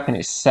the weapon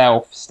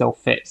itself still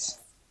fits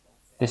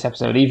this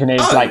episode, even if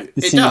like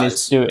the it scene does,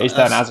 is done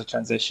that's- as a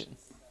transition.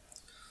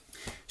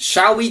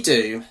 Shall we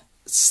do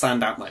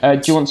standout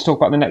moments? Do you want to talk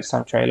about the next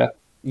time trailer?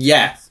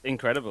 Yeah.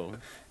 Incredible.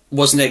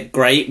 Wasn't it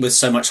great with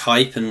so much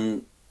hype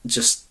and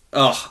just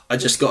I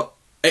just got,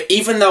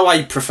 even though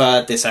I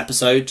preferred this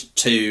episode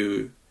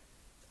to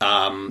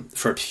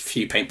for a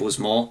few paintballs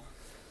more,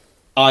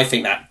 I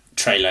think that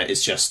trailer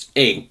is just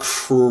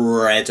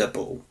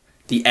incredible.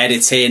 The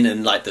editing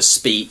and like the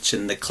speech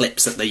and the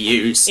clips that they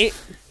use.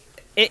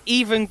 It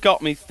even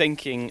got me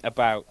thinking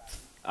about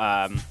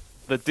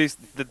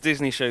the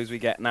Disney shows we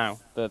get now,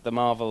 the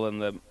Marvel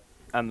and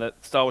the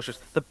Star Wars shows.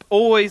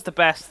 Always the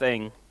best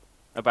thing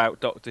about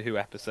Doctor Who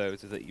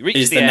episodes is that you reach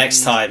Is the the end,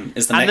 next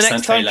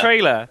time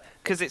trailer,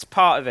 because it's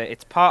part of it.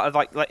 It's part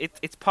of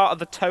it's part of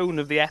the tone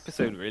of the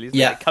episode, really. Isn't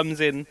Yeah. it? It comes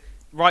in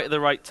right at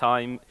the right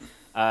time.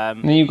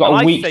 And then you've got and a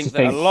I week think to that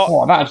think, a lot-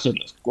 oh, that episode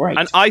looks great.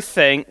 And I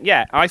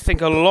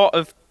think a lot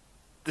of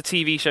the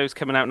TV shows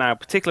coming out now,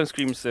 particularly on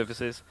streaming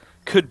services,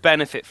 could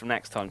benefit from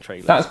next time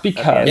trailers. That's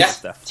because Yeah.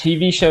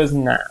 TV shows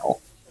now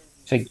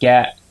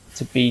forget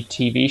to be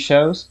TV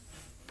shows.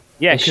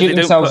 Yeah, They because shoot they don't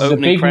themselves put as a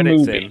opening big credits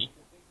movie, in.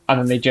 and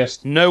then they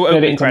just No split it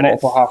opening into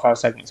credits. multiple half-hour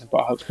segments and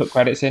put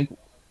credits in.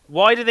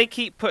 Why do they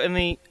keep putting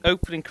the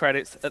opening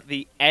credits at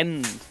the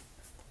end?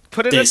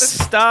 Put it at the Dis-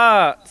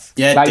 start.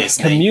 Yeah, Like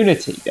Disney.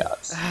 Community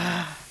does.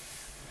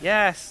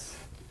 Yes.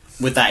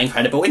 With that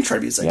incredible intro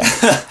music.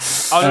 Yeah.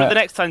 Oh, no, the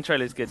next time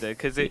trailer is good though,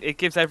 because it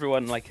gives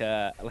everyone like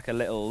a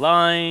little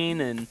line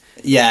and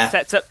Yeah.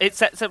 it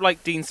sets up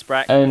like Dean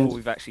Sprague And before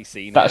we've actually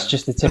seen That's him.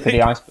 just the tip of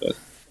the iceberg.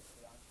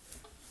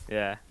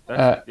 Yeah.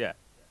 Yeah.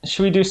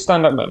 Should we do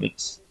stand-up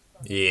moments?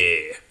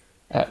 Yeah.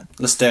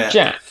 Let's do it.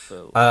 Jack.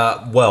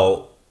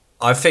 Well,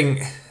 I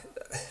think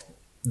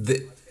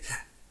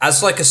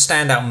as like a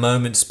standout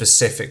moment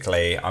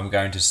specifically, I'm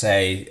going to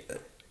say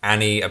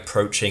Annie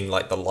approaching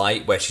like the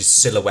light where she's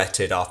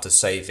silhouetted after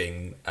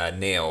saving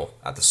Neil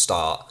at the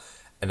start,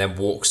 and then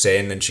walks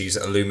in and she's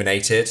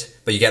illuminated,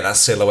 but you get that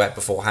silhouette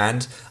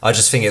beforehand. I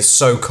just think it's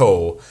so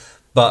cool,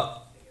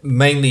 but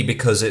mainly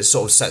because it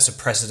sort of sets a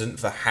precedent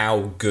for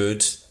how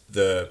good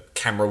the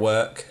camera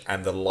work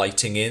and the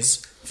lighting is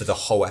for the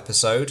whole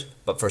episode.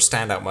 But for a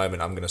standout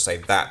moment, I'm going to say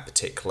that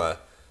particular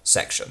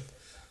section.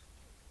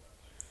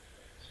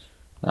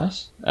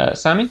 Nice.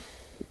 Sammy?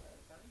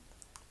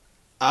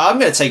 I'm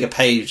going to take a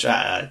page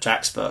out of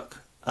Jack's book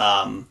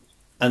and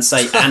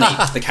say Annie,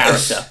 the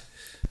character.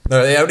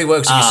 No, it only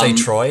works if you say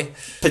Troy.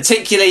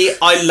 Particularly,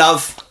 I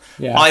love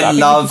Yeah, I think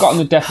love we've forgotten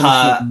the definition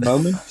her- of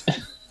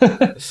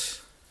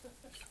moment.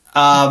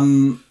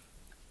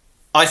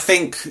 I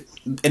think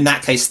in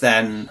that case,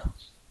 then,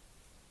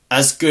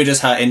 as good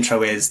as her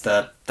intro is,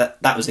 that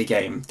was a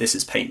game. This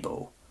is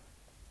paintball.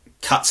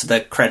 Cut to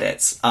the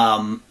credits.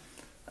 The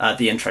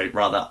intro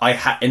rather.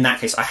 In that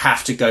case, I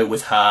have to go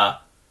with her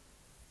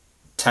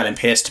telling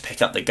Pierce to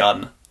pick up the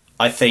gun.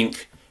 I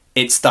think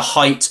it's the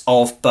height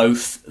of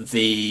both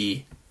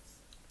the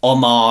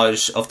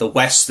homage of the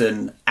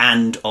Western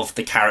and of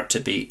the character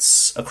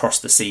beats across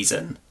the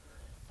season,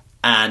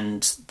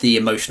 and the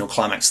emotional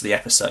climax of the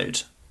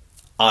episode.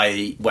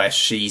 Where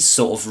she's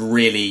sort of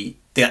really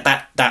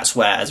that's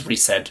where, as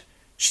Reece said,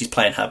 she's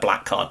playing her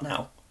black card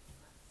now,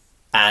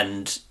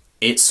 and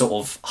it's sort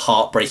of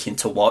heartbreaking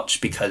to watch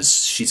because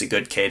she's a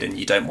good kid, and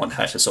you don't want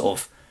her to sort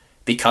of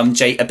become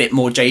a bit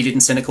more jaded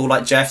and cynical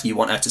like Jeff. You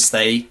want her to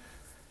stay,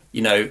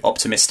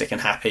 optimistic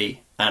and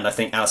happy. And I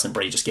think Alison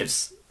Brie just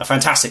gives a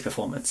fantastic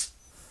performance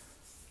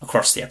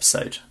across the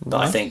episode. But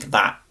I think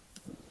that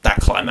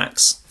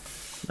climax.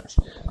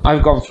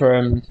 I've gone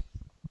for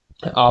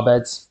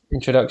Arbed's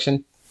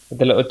introduction with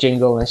the little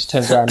jingle, and she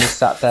turns around and he's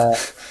sat there.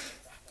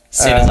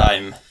 Seeing as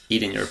I'm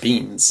eating your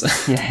beans.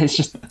 Yeah,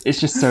 it's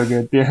just so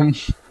good.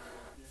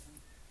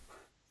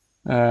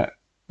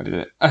 What is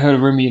it? I heard a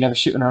rumor you never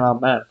shoot an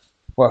unarmed man.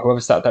 Well,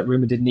 whoever started that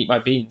rumor didn't eat my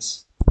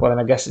beans. Well, then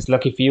I guess it's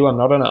lucky for you I'm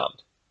not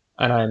unarmed,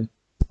 and I'm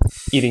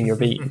eating your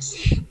beans.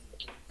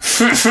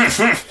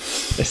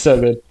 It's so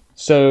good,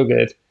 so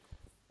good.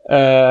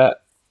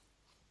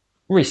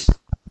 Reece,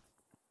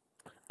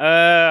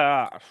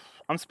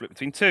 I'm split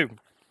between two.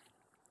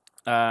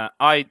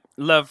 I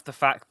love the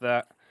fact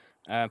that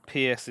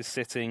Pierce is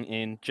sitting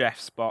in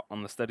Jeff's spot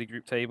on the study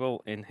group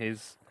table in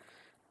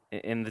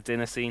the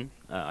dinner scene.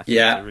 I think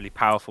it's a really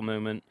powerful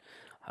moment.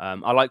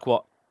 I like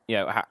what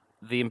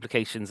the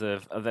implications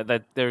of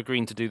that they're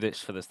agreeing to do this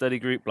for the study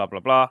group. Blah blah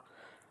blah.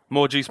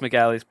 More Juice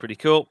Miguel is pretty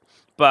cool,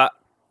 but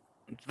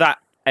that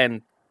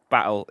end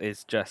battle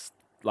is just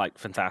like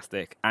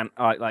fantastic, and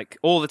like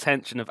all the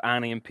tension of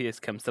Annie and Pierce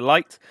comes to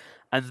light,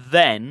 and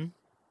then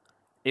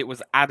it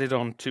was added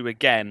on to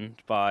again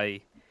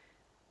by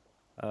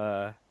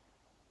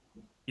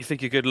you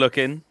think you're good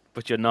looking,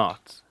 but you're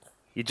not.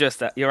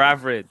 You're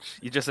average.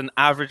 You're just an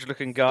average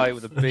looking guy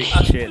with a big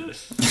chin.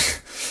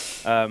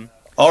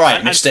 All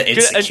right, Mr.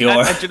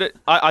 Insecure.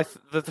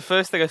 The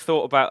first thing I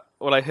thought about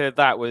when I heard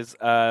that was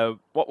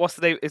what's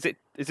the name? Is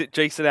it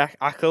Jason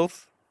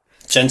Ackles?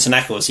 Jensen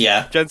Ackles,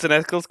 yeah. Jensen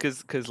Ackles,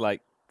 because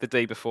like the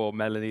day before,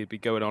 Melanie would be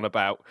going on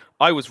about.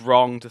 I was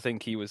wrong to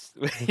think he was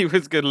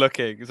good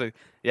looking. So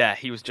yeah,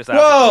 he was just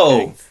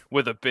average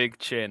with a big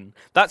chin.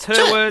 That's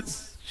her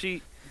words.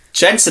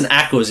 Jensen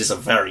Ackles is a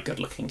very good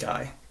looking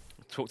guy.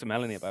 Talk to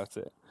Melanie about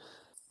it.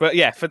 But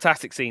yeah,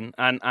 fantastic scene,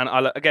 and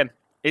again,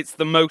 it's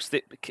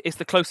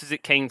the closest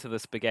it came to the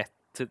spaghetti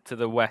to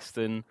the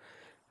Western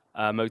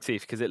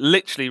motif, because it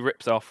literally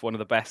rips off one of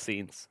the best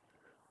scenes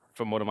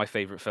from one of my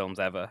favorite films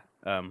ever,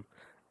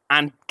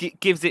 and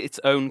gives it its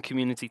own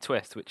community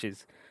twist, which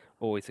is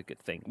always a good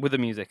thing with the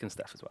music and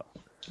stuff as well.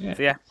 Yeah.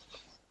 So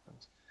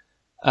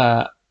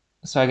yeah.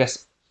 So I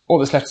guess all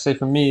that's left to say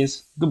from me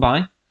is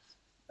goodbye,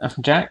 and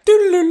from Jack,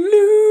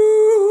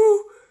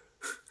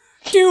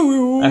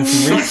 and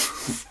from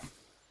Reese,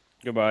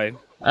 goodbye,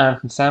 and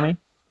from Sammy.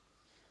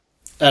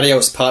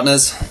 Adios,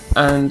 partners.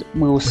 And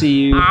we will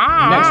see you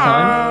next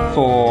time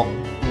for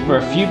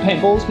a few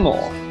paintballs more.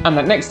 And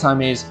that next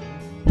time is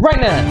right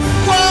now.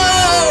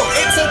 Whoa!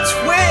 It's a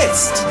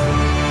twist!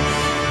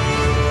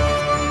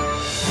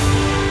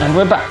 And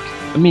we're back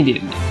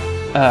immediately.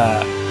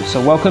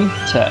 So welcome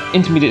to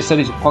Intermediate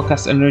Studies of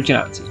Podcast and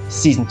Originality,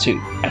 Season 2,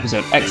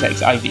 Episode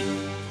XXIV,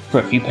 for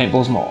a few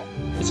paintballs more.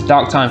 It's a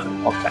dark time for the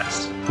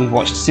podcast. We've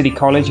watched City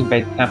College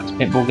invade the campus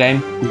paintball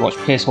game. We've watched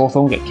Pierce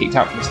Hawthorne get kicked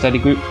out from the study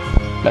group.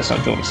 Let's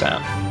not draw this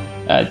out.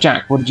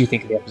 Jack, what did you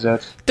think of the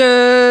episode?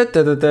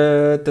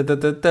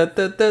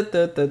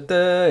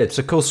 It's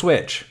a cool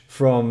switch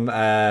from.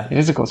 It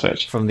is a cool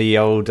switch from the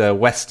old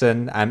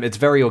Western. It's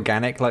very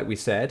organic, like we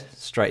said,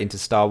 straight into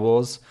Star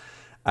Wars.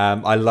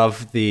 I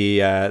love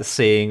the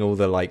seeing all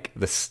the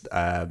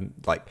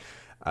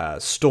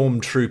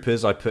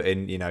stormtroopers. I put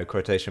in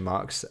quotation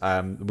marks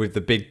with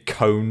the big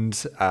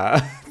coned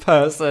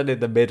person in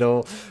the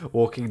middle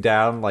walking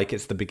down like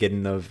it's the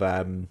beginning of.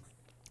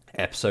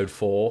 Episode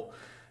 4,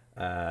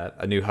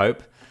 A New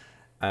Hope.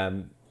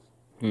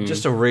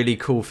 Just a really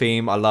cool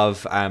theme. I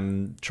love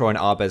Troy and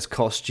Arbe's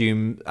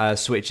costume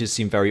switches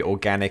seem very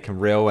organic and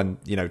real, and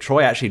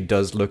Troy actually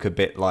does look a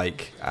bit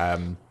like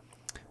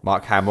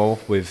Mark Hamill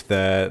with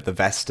the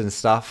vest and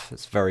stuff.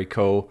 It's very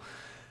cool.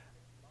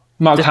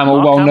 Mark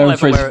Hamill, well known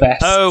for his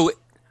vest. Oh,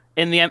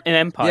 in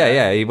Empire.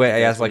 Yeah. He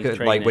has like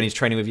when he's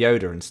training with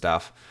Yoda and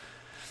stuff.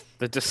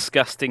 The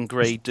disgusting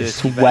grey, dirty,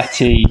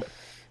 sweaty.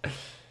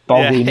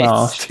 Boggy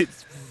marsh.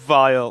 It's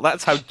vile.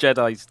 That's how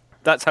Jedi's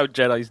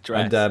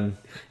dress. And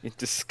it's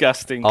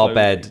disgusting.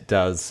 Arbed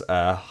does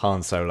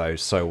Han Solo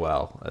so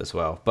well as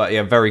well. But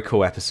yeah, very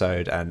cool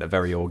episode and a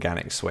very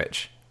organic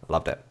switch.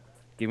 Loved it.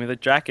 Give me the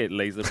jacket,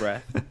 laser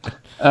breath.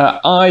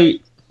 I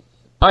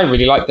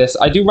really like this.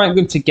 I do rank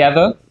them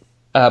together.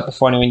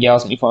 Before anyone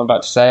yells at me for what I'm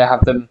about to say, I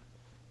have them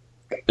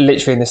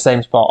literally in the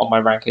same spot on my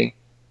ranking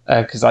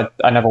because I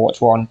never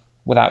watch one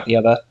without the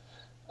other.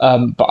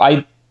 But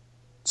I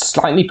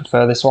slightly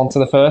prefer this one to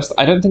the first.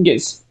 I don't think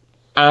it's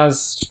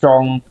as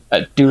strong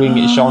at doing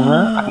its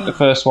genre. I think the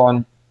first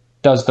one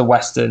does the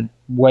Western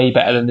way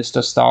better than this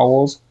does Star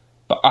Wars.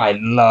 But I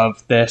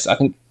love this. I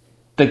think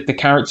the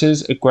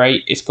characters are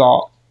great.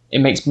 It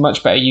makes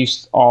much better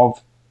use of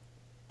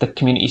the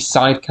community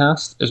side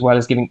cast, as well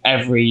as giving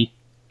every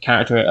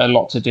character a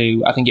lot to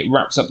do. I think it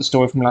wraps up the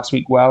story from last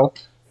week well.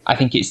 I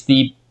think it's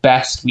the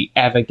best we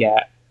ever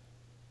get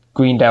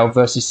Greendale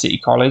versus City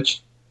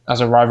College as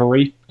a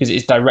rivalry, because it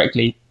is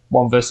directly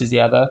one versus the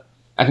other.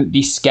 I think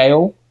the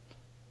scale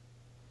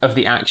of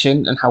the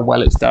action and how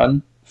well it's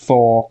done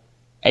for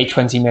a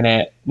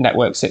 20-minute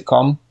network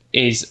sitcom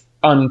is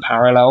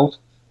unparalleled.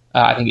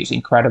 I think it's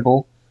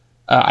incredible.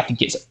 I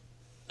think it's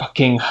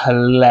fucking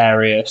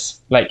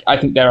hilarious. Like, I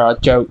think there are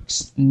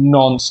jokes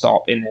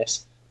non-stop in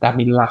this that had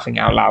me laughing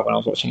out loud when I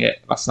was watching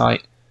it last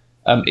night.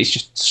 It's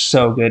just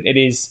so good.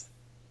 It's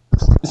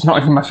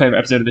not even my favourite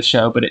episode of the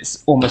show, but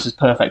it's almost as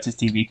perfect as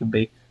TV can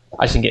be.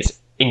 I think it's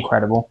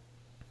incredible.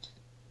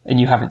 And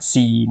you haven't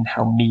seen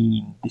how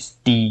mean this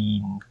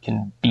Dean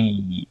can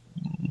be.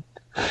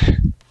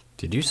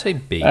 Did you say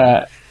bean?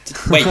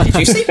 Wait, did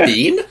you say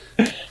bean?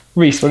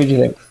 Reese, what did you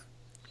think?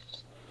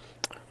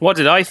 What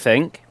did I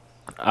think?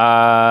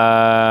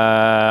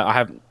 I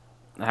have.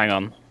 Hang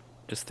on,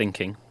 just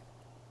thinking.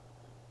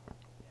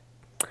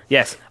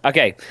 Yes.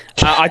 Okay.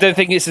 I don't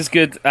think it's as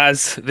good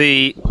as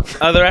the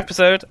other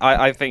episode.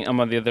 I think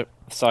I'm on the other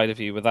side of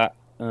you with that.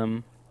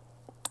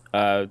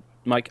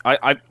 Mike,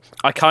 I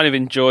kind of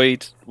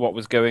enjoyed what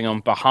was going on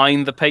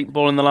behind the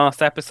paintball in the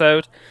last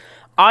episode.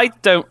 I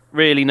don't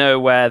really know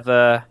where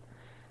the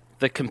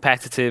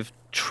competitive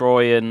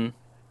Troy and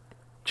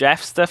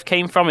Jeff stuff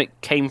came from.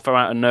 It came from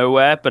out of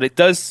nowhere, but it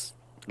does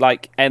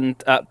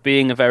end up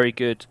being a very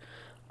good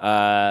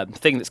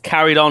thing that's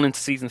carried on into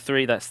season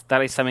 3.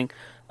 That is something.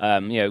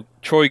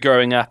 Troy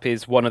growing up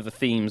is one of the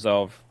themes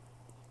of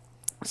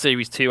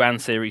series 2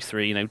 and series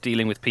 3.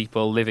 Dealing with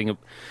people,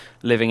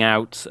 living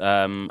out,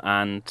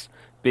 and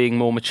being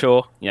more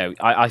mature.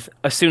 I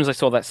as soon as I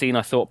saw that scene,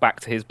 I thought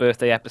back to his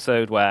birthday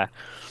episode where,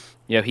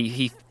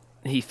 he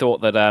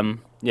thought that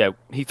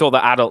he thought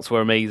that adults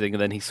were amazing,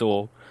 and then he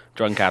saw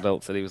drunk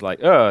adults, and he was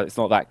like, "Oh, it's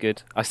not that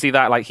good." I see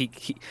that he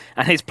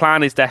and his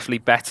plan is definitely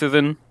better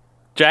than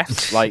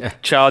Jeff's,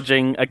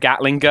 charging a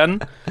Gatling gun,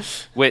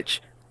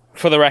 which,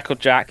 for the record,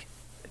 Jack,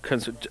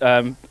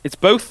 it's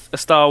both a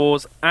Star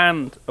Wars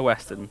and a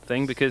Western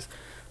thing, because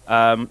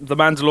The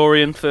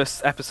Mandalorian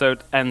first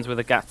episode ends with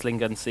a Gatling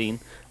gun scene,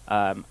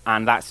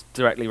 and that's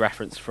directly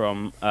referenced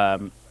from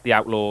the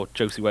outlaw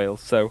Josie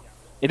Wales. So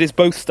it is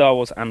both Star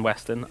Wars and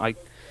Western.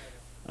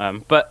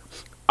 But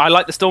I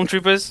like the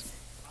Stormtroopers.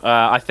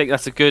 I think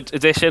that's a good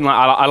addition.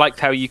 I liked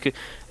how you could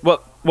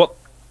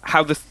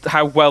how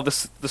well the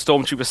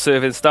Stormtroopers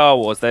serve in Star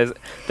Wars.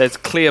 There's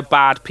clear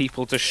bad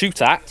people to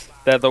shoot at.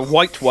 They're the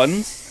white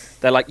ones.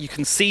 They're you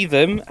can see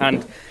them,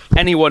 and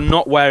anyone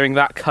not wearing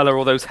that color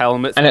or those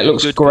helmets. And it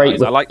looks great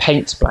guys. with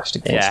paint splashed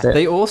against it.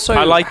 They also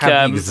have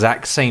the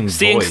exact same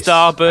seeing voice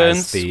Starburns,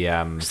 as the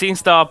seeing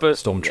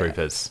Starburns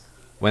Stormtroopers. Yeah.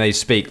 When they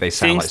speak, they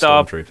sound like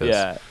Stormtroopers.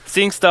 Yeah,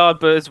 seeing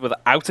Starbirds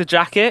without a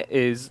jacket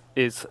is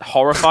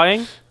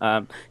horrifying.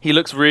 He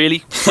looks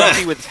really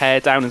scruffy with his hair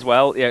down as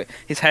well.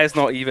 His hair's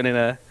not even in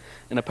a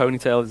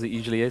ponytail as it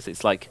usually is.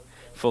 It's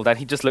full down.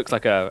 He just looks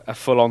like a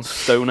full-on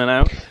stoner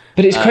now.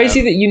 But it's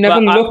crazy that you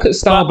never look at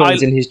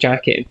Starbirds in his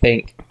jacket and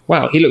think,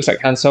 "Wow, he looks like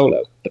Han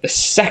Solo." But the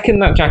second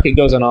that jacket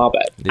goes on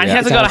Arbed, and he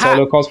hasn't got a hat.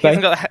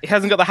 He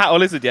hasn't got the hat or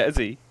lizard yet, has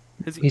he?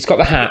 He's got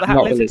the hat,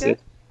 not the lizard.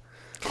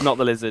 Not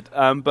the lizard.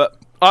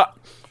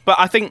 But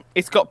I think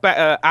it's got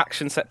better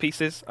action set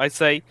pieces, I'd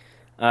say.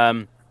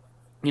 I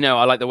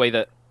like the way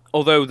that,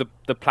 although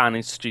the plan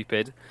is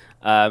stupid,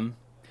 the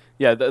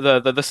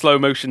slow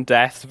motion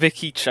deaths,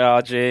 Vicky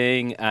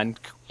charging, and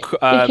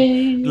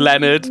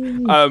Leonard.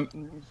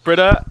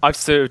 Britta, I've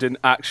served in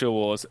actual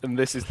wars, and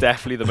this is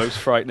definitely the most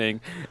frightening.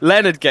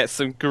 Leonard gets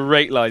some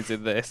great lines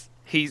in this.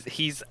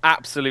 He's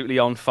absolutely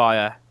on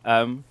fire.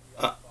 I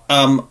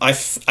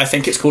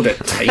think it's called a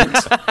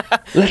taint.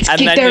 Let's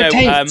keep their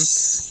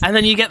taints. And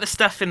then you get the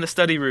stuff in the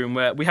study room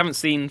where we haven't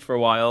seen for a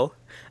while,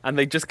 and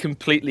they just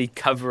completely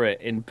cover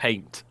it in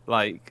paint.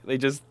 They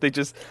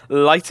just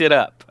light it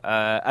up.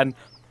 And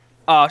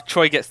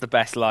Troy gets the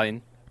best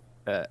line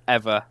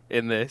ever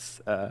in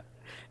this.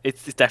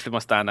 It's definitely my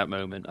standout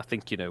moment. I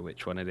think you know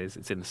which one it is.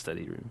 It's in the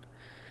study room.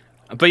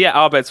 But yeah,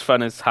 Arbed's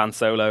fun as Han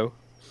Solo.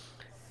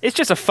 It's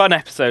just a fun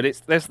episode.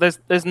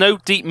 There's no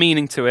deep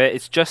meaning to it.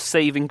 It's just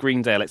saving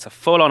Greendale. It's a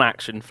full-on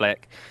action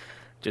flick.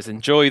 Just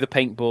enjoy the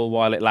paintball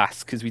while it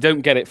lasts, because we don't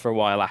get it for a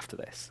while after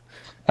this.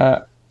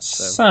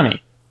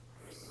 Sammy,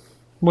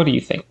 what do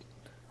you think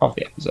of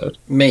the episode?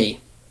 Me?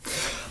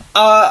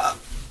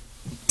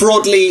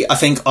 Broadly, I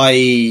think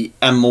I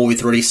am more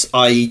with Release.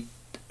 I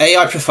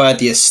preferred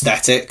the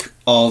aesthetic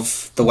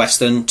of the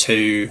Western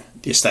to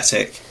the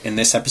aesthetic in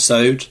this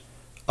episode.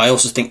 I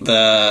also think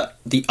the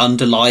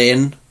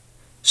underlying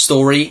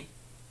story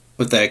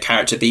with the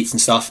character beats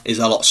and stuff is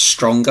a lot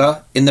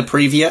stronger in the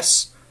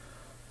previous.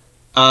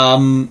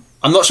 I'm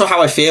not sure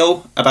how I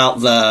feel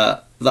about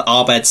the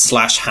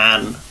Arbed /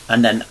 Han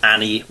and then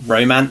Annie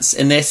romance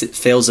in this. It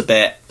feels a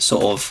bit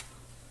sort of,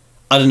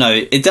 I don't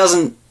know,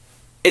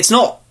 it's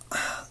not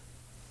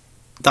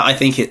that I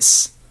think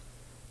it's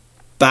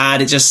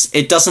bad,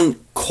 it doesn't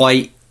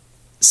quite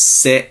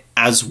sit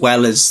as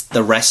well as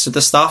the rest of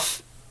the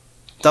stuff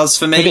does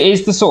for me. But it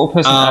is the sort of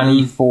person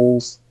Annie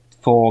falls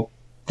for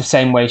the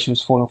same way she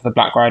was falling for the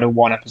Black Rider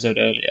one episode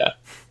earlier.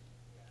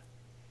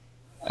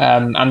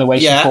 And the way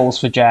she falls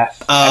for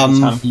Jeff every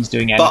time he's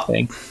doing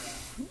anything.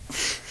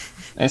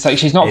 It's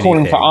she's not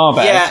falling for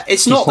Arbed. Yeah,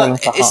 it's not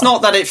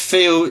that it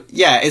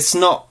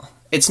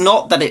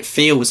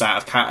feels out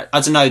of character.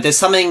 I don't know, there's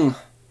something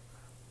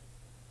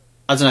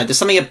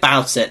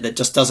about it that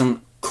just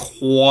doesn't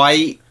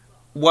quite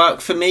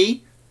work for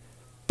me.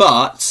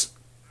 But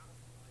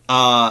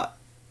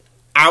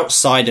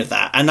outside of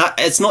that, and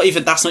that's not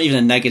even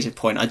a negative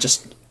point. I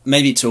just,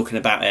 maybe talking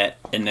about it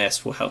in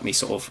this will help me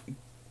sort of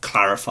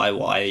clarify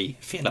what I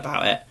feel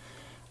about it.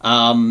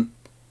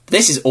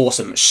 This is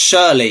awesome.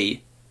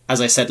 Shirley,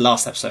 as I said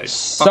last episode,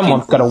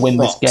 someone's got to win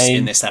this game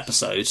in this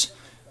episode.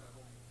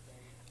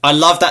 I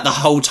love that the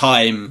whole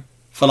time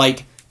for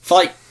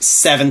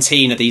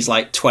 17 of these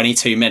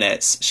 22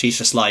 minutes, she's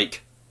just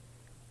like,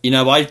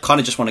 I kind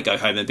of just want to go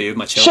home and be with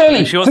my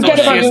children. Shirley, forget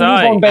about your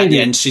newborn baby. At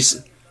the end,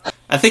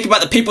 And think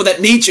about the people that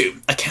need you.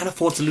 I can't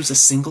afford to lose a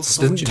single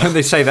soldier. Don't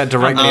they say that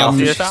directly after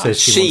she Yeah. says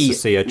she wants to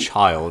see a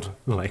child?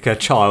 Like, a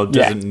child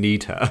doesn't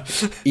need her.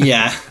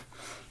 Yeah.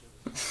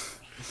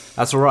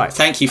 That's all right.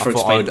 Thank you for I thought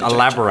explaining I would the joke.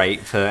 elaborate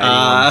for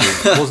anyone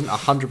who wasn't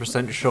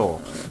 100% sure.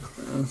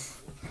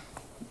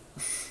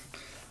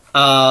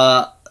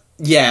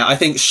 Yeah, I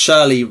think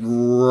Shirley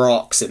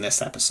rocks in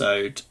this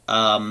episode.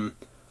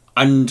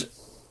 And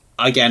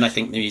again, I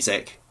think the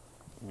music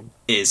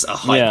is a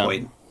high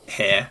point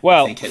here. I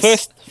Well, think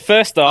it's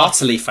first off,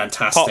 utterly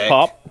fantastic.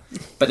 pop.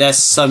 But there's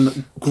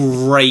some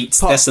great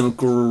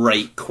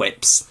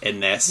quips in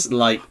this.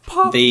 Like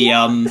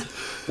the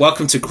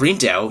welcome to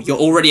Greendale, you're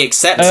already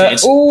accepted.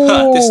 This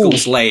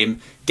school's lame.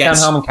 Dan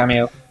Gets Harmon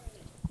cameo.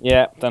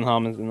 Yeah, Dan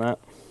Harmon's in that.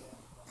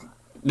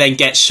 then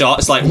gets shot.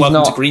 It's like He's welcome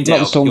not, to Greendale.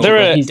 Not the you're There are-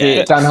 Stormtrooper. He's the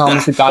dead. Dan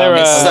Harmon's the guy. There on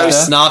the are- It's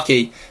so poster.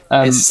 snarky.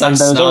 It's so And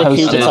those snarky.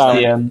 posters, I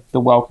love the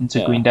Welcome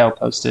to Greendale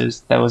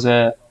posters. There was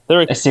a There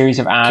are series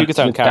of ads Cougar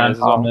Town with Dan cameras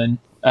as well.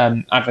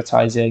 Harmon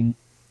advertising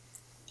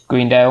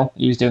Greendale.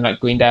 He was doing like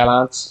Greendale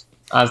ads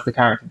as the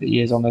character that he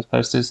is on those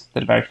posters.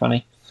 That are very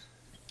funny.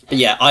 But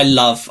yeah, I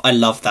love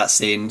that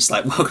scene. It's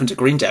like, welcome to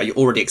Greendale, you're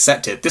already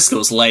accepted. This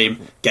school's lame,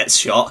 gets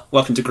shot.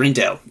 Welcome to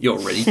Greendale, you're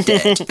already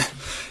dead.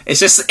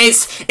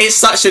 it's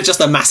such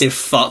a massive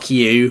fuck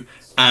you,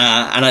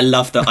 and I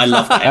love that. I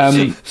love that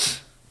energy.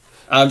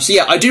 So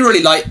yeah, I do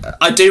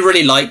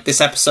really like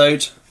this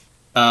episode.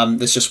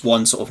 There's just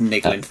one sort of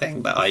niggling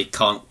thing that I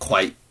can't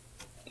quite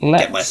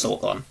get my Let's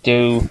thought on.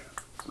 do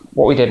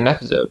what we did an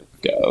episode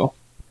ago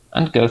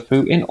and go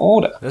through in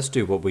order. Let's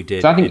do what we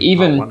did So I think in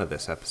even- part 1 of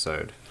this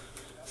episode.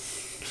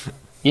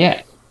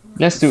 Yeah,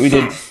 let's do what we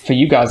did for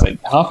you guys like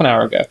half an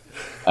hour ago,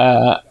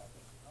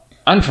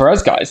 and for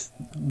us guys.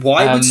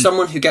 Why would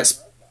someone who gets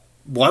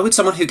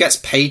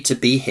paid to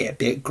be here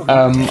be at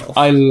Greendale?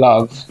 I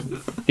love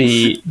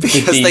the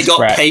Because Dean they got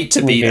Sprat paid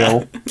to be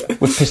reveal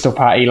with Pistol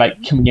Patty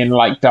like coming in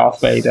like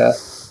Darth Vader,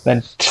 then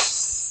it's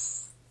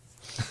just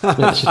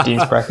Dean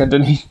Sprat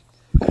underneath.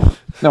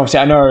 No, obviously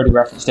I know I already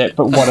referenced it,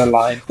 but what a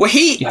line! Well,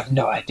 You have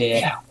no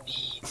idea how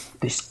mean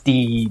this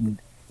Dean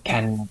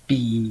can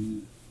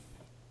be.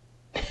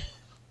 Did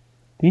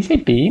he say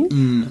Bean?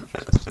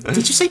 Did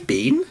you say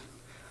Bean?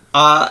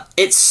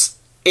 It's.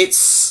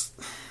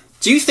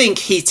 Do you think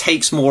he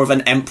takes more of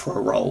an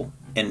emperor role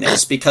in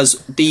this?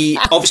 Because the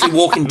obviously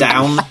walking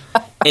down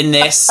in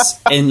this,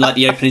 in like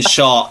the opening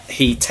shot,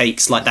 he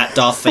takes like that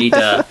Darth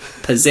Vader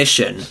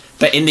position.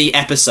 But in the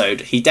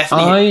episode, he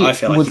definitely. I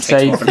feel like would he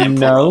takes say more of an emperor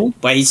no, role,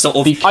 where he's sort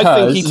of because I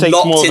think he takes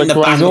locked more of in a the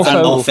back grand of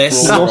that also-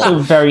 office. He's also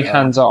very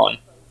hands-on.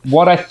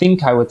 What I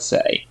think I would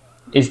say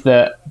is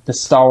that the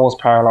Star Wars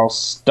parallels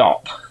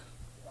stop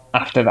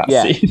after that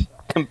Yeah. scene,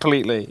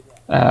 completely.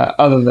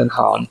 other than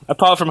Han.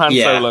 Apart from Han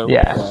Yeah. Solo.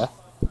 Yeah.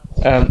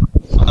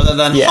 Other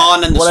than Yeah.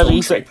 Han and the Whatever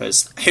you say.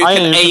 Stormtroopers, who I'm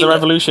can in it for aim the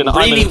revolution.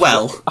 really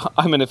well.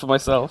 I'm in it for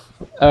myself.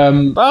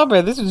 Um,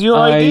 Barbara, this was your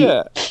I-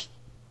 idea.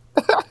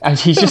 and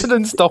he's just An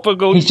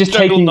unstoppable he's just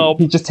jungle taking knob.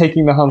 he's just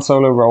taking the Han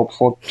Solo role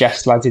before Jeff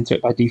slides into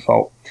it by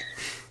default.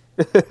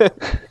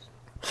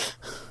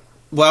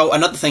 Well,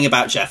 another thing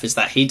about Jeff is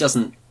that he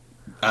doesn't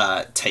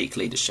take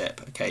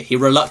leadership. Okay, he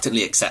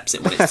reluctantly accepts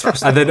it when it's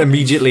thrust. And then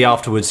immediately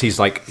afterwards, he's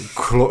like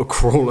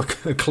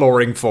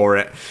clawing for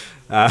it.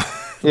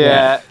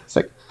 Yeah. It's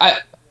like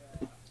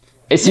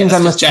it seems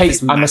that's I must 'cause Jeff take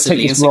is I must take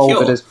massively this role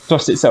insecure. that has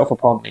thrust itself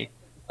upon me.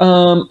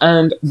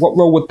 And what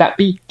role would that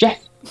be, Jeff?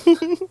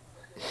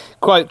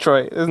 Quite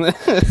Troy, isn't it?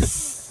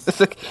 It's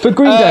like, For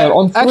Greendale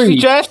on 3. actually,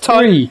 Jeff,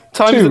 three,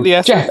 time's 2. at the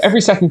essence. Jeff, every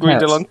second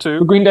Greendale counts. on 2.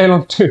 For Greendale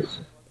on 2.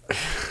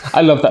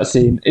 I love that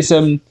scene. It's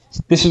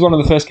this was one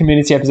of the first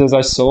Community episodes I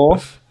saw,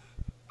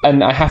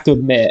 and I have to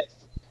admit,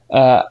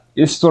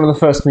 this is one of the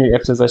first Community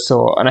episodes I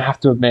saw, and I have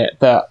to admit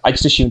that I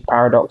just assumed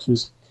Paradox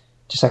was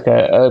just like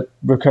a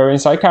recurring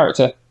side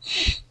character,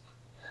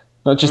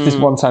 not just this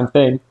one-time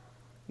thing.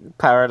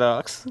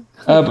 Paradox.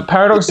 But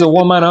Paradox is a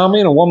one-man army,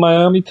 and a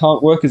one-man army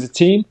can't work as a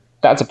team.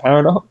 That's a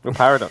paradox. Well,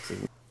 Paradox.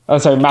 Isn't it? Oh,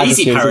 sorry,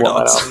 Easy Magnitude is a one-man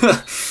army.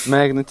 paradox.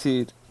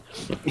 Magnitude.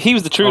 He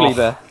was the true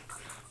leader.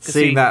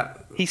 Seeing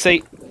that He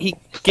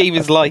gave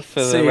his life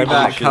for the Seeing that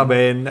revolution. come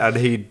in, and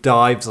he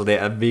dives on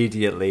it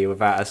immediately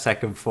without a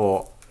second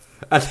thought.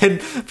 And then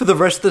for the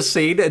rest of the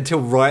scene, until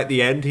right at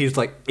the end, he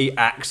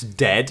acts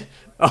dead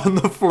on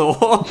the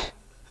floor.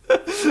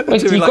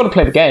 Wait, you've got to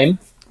play the game.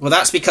 Well,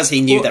 that's because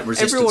he knew that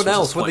resistance. Everyone was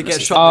else, when they get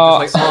pointless. shot,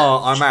 they're just like,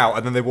 "Oh, I'm out,"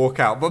 and then they walk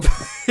out. But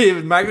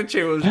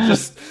Magnitude was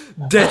just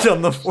dead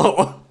on the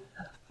floor.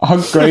 Our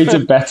grades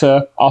are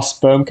better. Our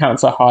sperm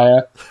counts are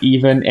higher,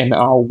 even in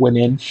our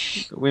winning.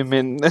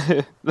 Women.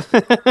 They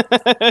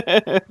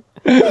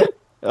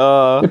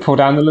pull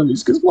down the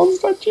limits because one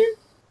statue.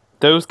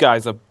 Those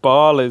guys are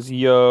ballers,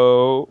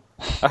 yo.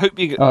 I hope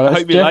you. Oh, I that's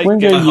hope you Jeff like Winger,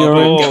 getting you're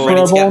in balls. Get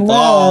ready to trouble get now.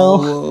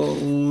 bald.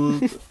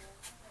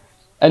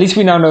 At least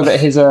we now know that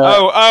his I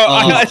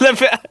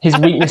love it. his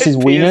weakness is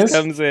Piers wieners.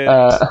 comes in.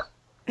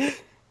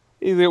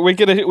 He's like,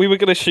 we were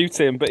gonna shoot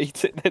him, but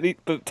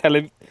but tell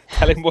him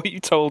what you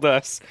told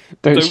us.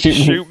 Don't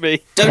shoot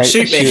me. Don't Okay,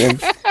 shoot me. him.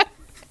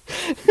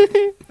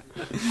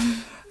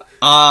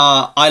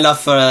 I love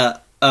for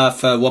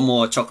for one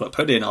more chocolate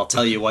pudding, I'll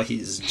tell you why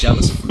he's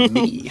jealous of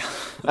me.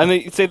 And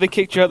they say they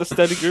kicked you out of the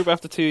study group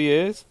after 2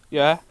 years.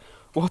 Yeah,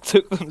 what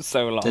took them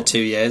so long? The 2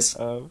 years.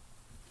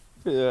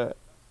 Yeah.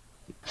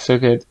 So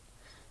good.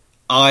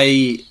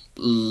 I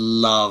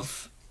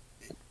love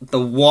the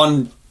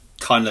one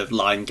kind of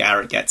line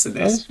Garrett gets in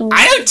this.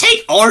 I don't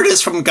take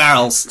orders from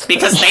girls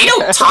because they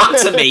don't talk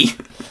to me.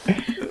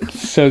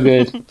 So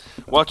good.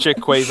 Watch it,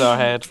 Quasar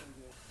Head.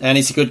 And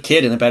he's a good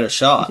kid and a better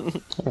shot.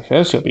 I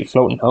feel she'll be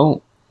floating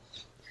home.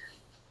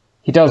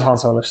 He does Han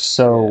Solo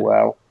so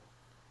well.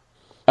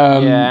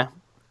 Yeah.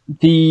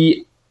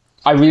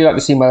 I really like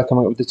the scene where they're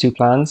coming up with the two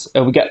plans.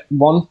 We get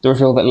the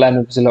reveal that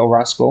Leonard was a little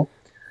rascal.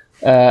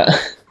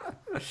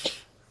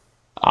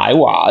 I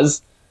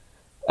was.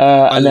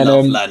 I and then,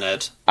 love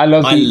Leonard. I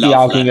love the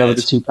arguing Leonard. over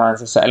the two plans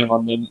and settling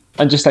on them.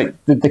 And just like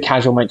the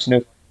casual mention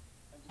of,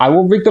 I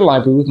will rig the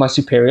library with my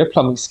superior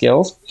plumbing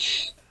skills.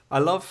 I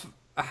love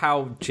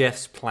how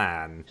Jeff's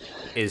plan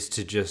is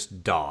to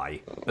just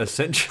die.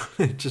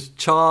 Essentially, just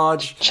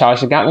charge.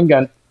 Charge the Gatling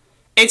gun.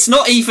 It's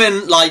not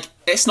even like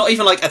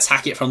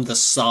attack it from the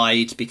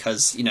side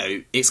because, you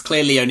know, it's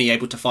clearly only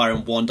able to fire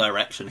in one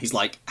direction. He's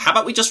like, how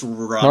about we just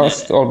run No, at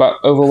it's it? all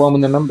about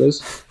overwhelming the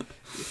numbers.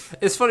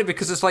 It's funny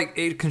because it's like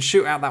it can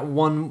shoot out that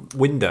one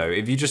window.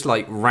 If you just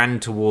like ran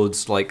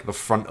towards like the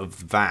front of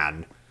the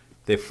van,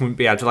 they wouldn't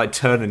be able to like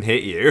turn and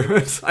hit you.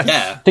 It's like,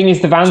 Yeah. Thing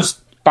is, the van's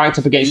backed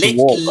up against the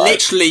wall, right?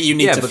 Literally, you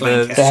need to but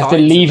flank the- They it. have to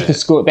sides leave of the it.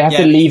 school. They have Yeah,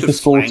 to but you leave could the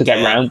school to flank get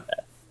it. round there.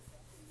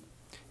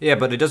 Yeah,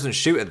 but it doesn't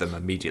shoot at them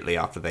immediately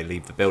after they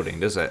leave the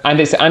building, does it? And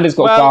it's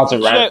got guards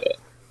around it.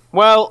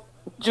 Well,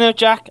 do you know,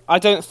 Jack? I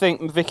don't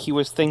think Vicky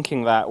was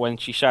thinking that when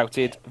she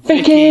shouted,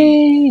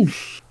 Vicky!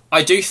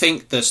 I do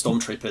think the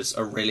stormtroopers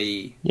are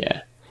really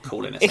Yeah.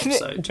 cool in this Isn't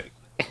it- episode.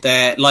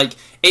 They're like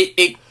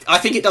it. I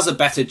think it does a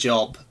better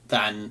job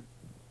than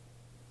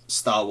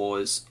Star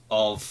Wars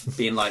of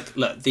being like,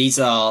 look, these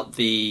are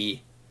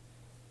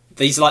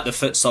like the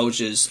foot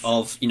soldiers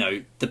of, you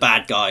know, the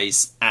bad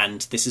guys,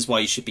 and this is why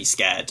you should be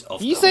scared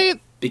of You them. say it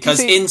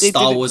Because you say in they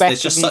Star did it Wars, better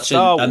there's just than such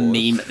Star a Wars.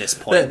 meme at this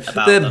point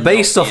about They're them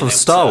based not off being of able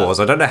Star to Wars.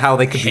 I don't know how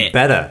they could be hit.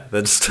 better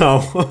than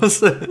Star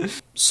Wars.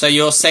 So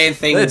you're saying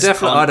things? They're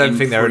definitely. I can't don't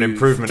think they're an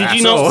improve. improvement Did at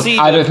you not all. see?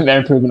 I don't think they're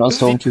improving on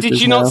stormtroopers.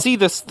 Did you not now. see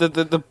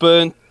the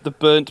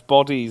burnt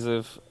bodies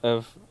of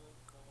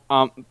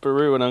Aunt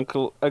Beru and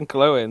Uncle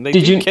Owen? They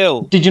Did you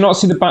kill. Did you not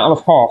see the Battle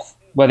of Hoth,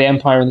 where the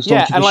Empire and the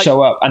Yeah, stormtroopers and, like-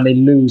 show up and they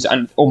lose,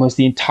 and almost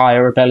the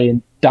entire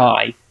rebellion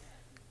die?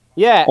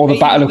 Yeah, Or the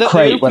Battle of the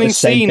Crate, where the opening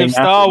same scene thing of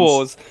Star happens.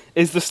 Wars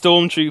is the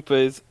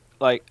stormtroopers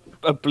like Just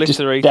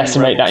obliterating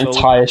decimate that rebel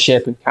entire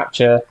ship and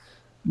capture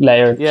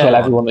Leia and Yeah. kill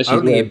everyone that she's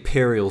Only with.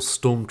 Imperial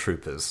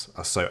stormtroopers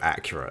are so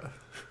accurate.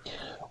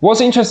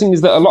 What's interesting is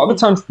that a lot of the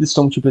times the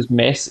stormtroopers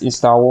miss in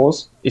Star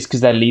Wars is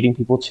because they're leading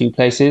people to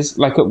places.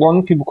 Like at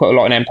one, people quote a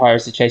lot in Empire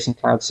as they're chasing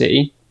Cloud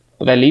City,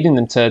 but they're leading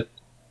them to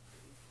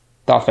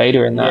Darth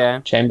Vader in that Yeah.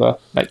 chamber.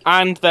 Like,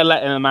 and they're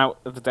letting them out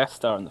of the Death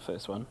Star in the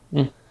first one,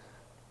 Mm.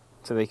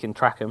 so they can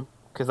track him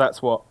because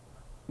that's what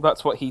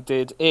he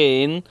did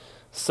in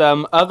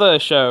some other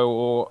show,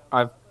 or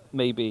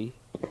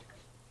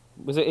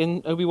was it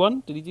in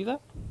Obi-Wan? Did he do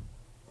that?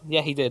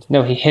 Yeah, he did.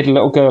 no, he hid a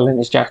little girl in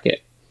his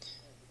jacket.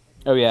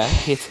 Oh yeah,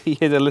 he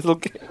hid a little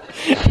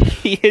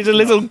he hid a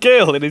little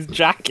girl in his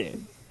jacket.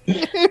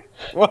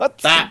 What?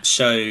 That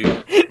show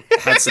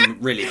had some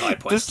really high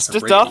points. Does and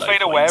some really Darth low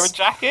Vader wear a points.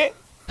 jacket?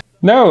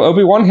 No,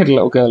 Obi-Wan hid a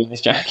little girl in his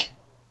jacket.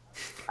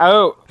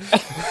 Oh,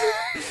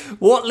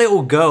 What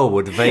little girl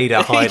would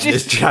Vader hide in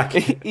his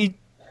jacket? He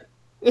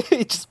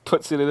just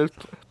puts her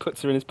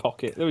in his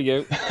pocket. There we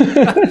go.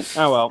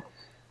 Oh well.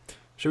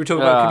 Should we talk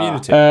about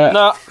Community?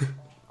 No,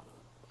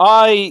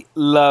 I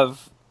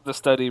love the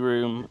study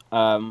room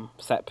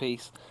set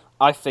piece.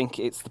 I think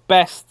it's the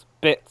best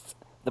bit,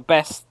 the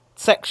best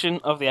section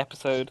of the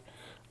episode.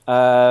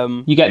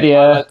 You get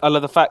I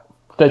love the fact.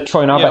 the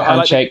Troy Narbert Yeah, I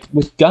like handshake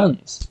with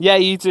guns. Yeah,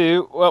 you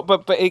do. Well,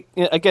 but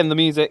again, the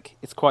music,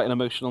 it's quite an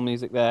emotional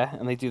music there,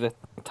 and they do the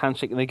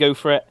handshake and they go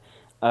for it.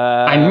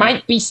 I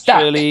might be stuck.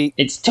 Shirley-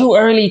 It's too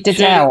early to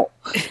tell.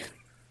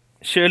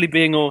 Shirley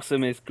being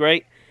awesome is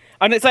great,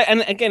 and it's like,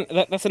 and again,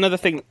 that's another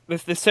thing.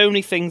 There's so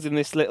many things in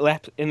this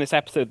in this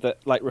episode that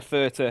like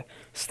refer to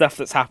stuff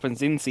that's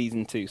happens in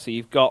season 2. So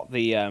you've got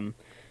the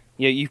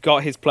you've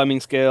got his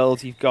plumbing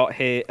skills, you've got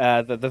his,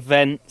 the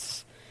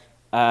vents,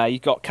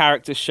 you've got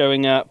characters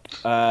showing up.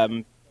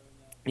 At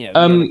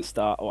the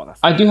start. Oh, that's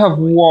I do have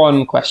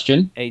one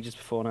question. ages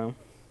before now.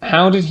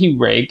 How did he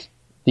rig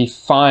the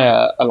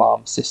fire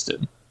alarm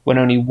system when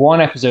only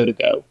one episode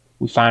ago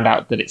we found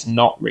out that it's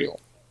not real?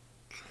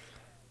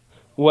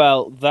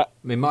 Well, that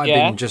It might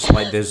have been just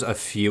like there's a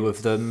few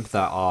of them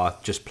that are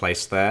just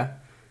placed there,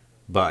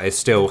 but it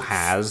still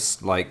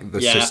has like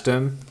the Yeah.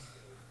 system.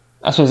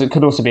 I suppose it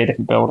could also be a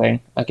different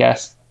building, I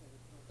guess.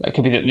 It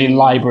could be that the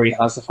library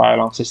has the fire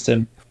alarm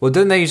system. Well,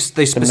 don't they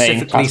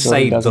specifically class say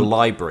building the doesn't.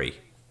 library?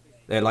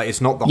 They're like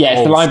it's not the Yeah, it's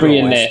whole the library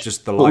floor, in it's this,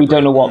 just the but library. we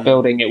don't know what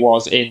building it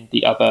was in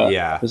the other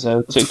Yeah.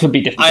 episode. So it could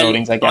be different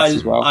buildings, I guess,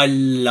 as well. I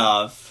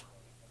love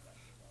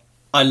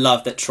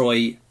that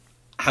Troy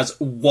has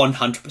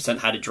 100%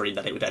 had a dream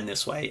that it would end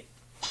this way.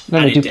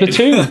 Then And they it do did.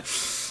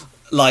 Platoon.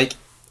 Like,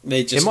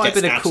 they just It might have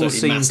gets been a cool absolutely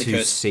scene massacred.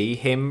 to see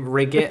him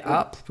rig it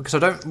up,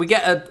 because we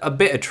get a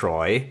bit of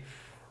Troy.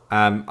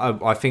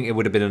 I think it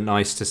would have been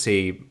nice to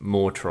see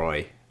more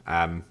Troy,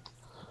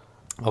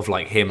 of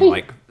like him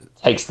like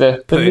Takes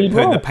the putting lead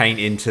role. the paint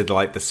into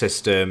like the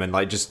system and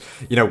like just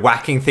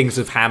whacking things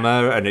with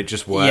hammer and it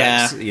just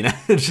works. Yeah.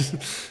 Just,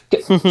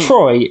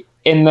 Troy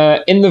in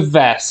the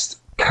vest,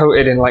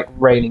 coated in like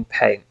raining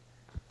paint.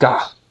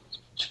 God,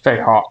 it's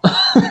very hot.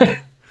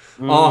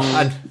 oh,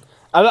 and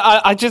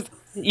I just,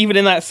 even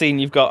in that scene,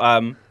 you've got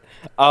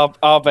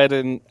Abed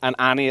and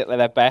Annie at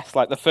their best.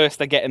 Like the first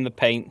they get in the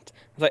paint,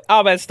 it's like,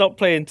 Abed, stop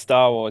playing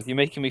Star Wars. You're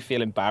making me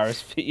feel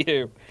embarrassed for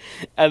you.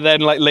 And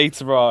then like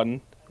later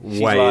on, she's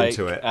way like,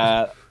 into it.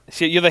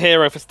 You're the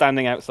hero for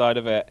standing outside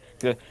of it.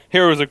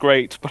 Heroes are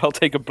great, but I'll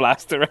take a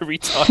blaster every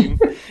time.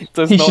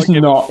 Does He's not just give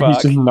a not. fuck.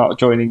 He's just not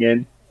joining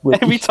in. With,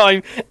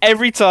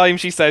 Every time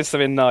she says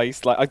something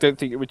nice, like I don't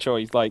think it would show.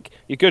 He's like,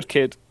 "You're good,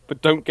 kid,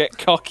 but don't get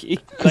cocky."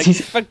 Like,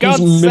 for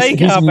God's sake,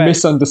 he's Abed.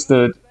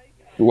 misunderstood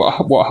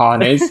what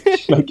Han is.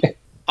 Like,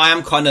 I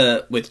am kind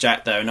of with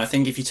Jack though, and I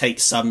think if you take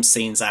some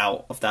scenes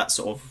out of that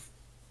sort of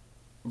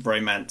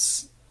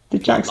romance,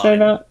 did Jack say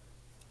plotline,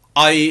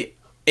 that?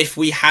 if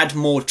we had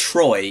more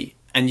Troy,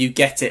 and you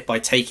get it by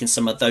taking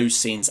some of those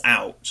scenes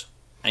out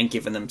and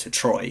giving them to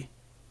Troy,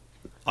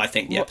 I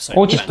think the episode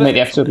Or would just benefit make the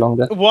from episode it.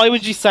 longer. Why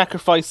would you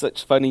sacrifice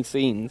such funny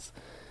scenes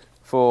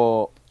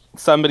for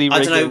somebody I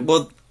rigging don't know.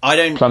 Well, I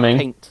don't. Plumbing.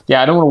 paint?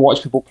 Yeah, I don't want to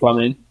watch people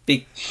plumbing.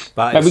 but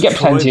Like, we it's get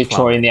plenty of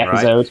Troy plumbing, in the right?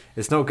 episode.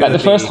 It's not Like going the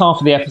to first half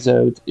of the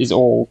episode is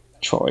all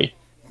Troy.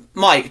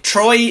 Mike,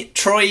 Troy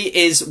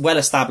is well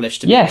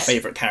established to be Yes. your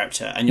favourite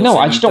character, and you're No,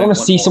 saying I you just don't want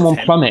to see more of someone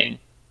him. plumbing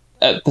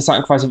at the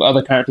sacrifice of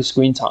other characters'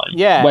 screen time.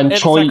 Yeah, when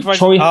it's Troy sacrifice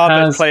Troy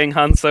Abed has playing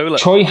Han Solo.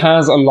 Troy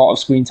has a lot of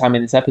screen time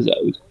in this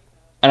episode,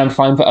 and I'm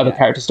fine for other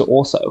characters to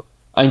also.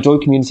 I enjoy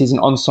Community as an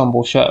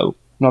ensemble show,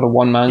 not a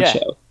one-man Yeah.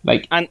 show.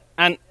 Like, And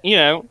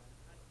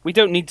we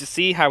don't need to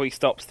see how he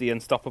stops the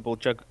unstoppable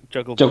juggle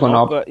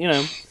Juggernaut. but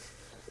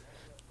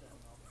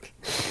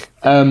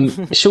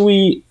shall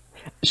we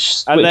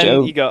switch and then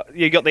over?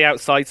 you got the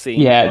outside scene.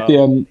 Yeah, as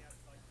well. and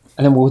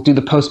then we'll do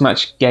the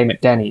post-match game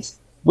at Denny's.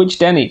 Which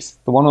Denny's?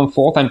 The one on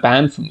 4th? I'm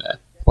banned from there.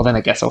 Well, then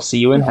I guess I'll see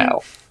you in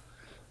hell.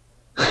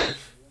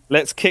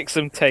 Let's kick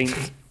some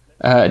taint.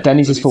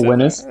 Denny's is for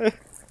winners.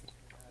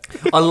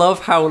 I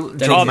love how Oh,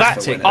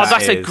 dramatic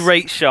that's a is.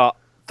 great shot.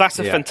 That's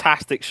a Yeah.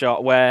 fantastic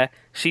shot where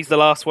she's the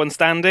last one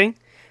standing,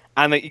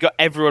 and you got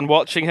everyone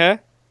watching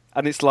her,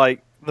 and it's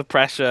like the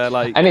pressure.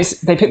 Like, And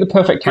they pick the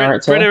perfect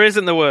character. Britta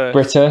isn't the worst.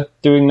 Britta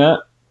doing that,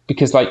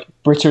 because like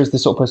Britta is the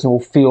sort of person who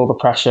will feel the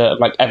pressure of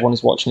like everyone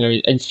is watching her,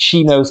 and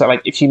she knows that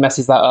like if she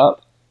messes that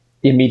up,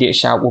 the immediate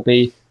shout will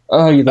be,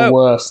 "Oh, you're the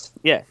worst."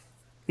 Yeah.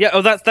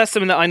 Oh, that's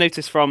something that I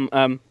noticed from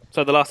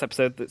so the last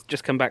episode that's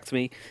just come back to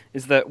me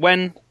is that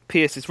when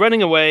Pierce is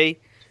running away,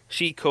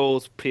 she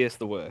calls Pierce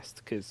the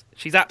worst because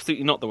she's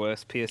absolutely not the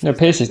worst. Pierce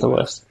Is the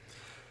worst.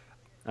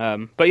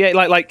 But yeah,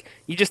 like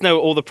you just know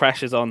all the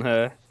pressures on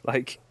her.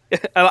 Like,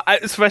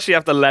 especially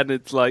after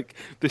Leonard's like,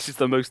 this is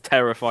the most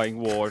terrifying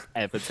war I've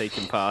ever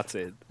taken part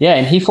in. Yeah,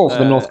 and he fought for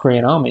the North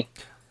Korean army.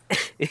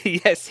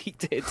 Yes, he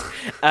did.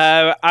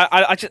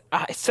 I just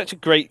it's such a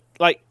great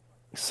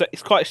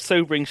it's quite a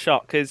sobering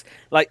shot because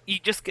like you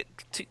just get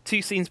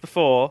two scenes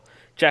before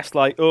Jeff's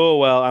like, oh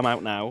well, I'm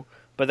out now,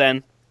 but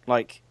then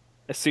like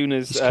as soon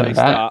as they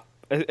start,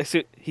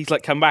 he's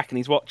like come back and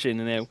he's watching,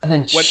 and And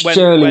then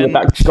Shirley when with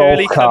that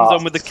Shirley golf comes cart.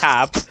 on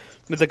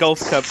with the golf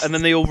club, and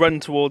then they all run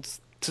towards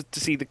to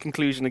see the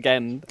conclusion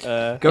again.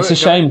 It's a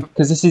shame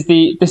because this is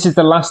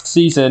the last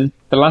season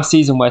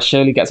where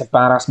Shirley gets a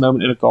badass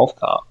moment in a golf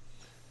cart.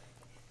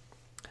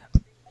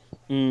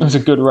 It was a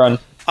good run.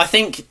 I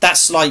think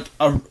that's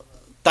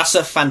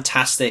a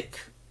fantastic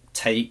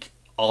take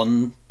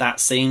on that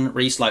scene,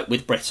 Reese, like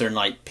with Britta and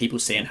like people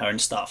seeing her and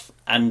stuff.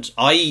 And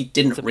I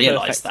didn't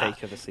realise perfect that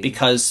take of the scene.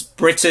 because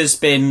Britta's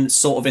been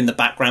sort of in the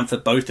background for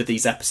both of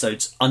these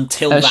episodes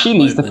until that She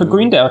leads the moment. for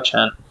Greendale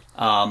chant.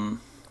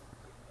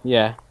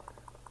 Yeah,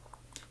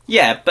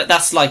 Yeah, but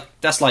that's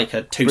like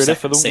a 2 Britta for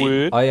second the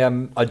scene.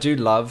 word. I do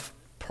love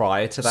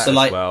prior to that So,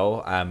 like- as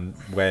well.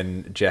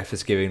 When Jeff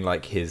is giving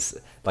like his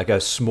like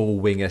a small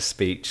winger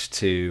speech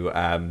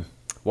to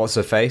what's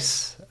her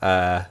face.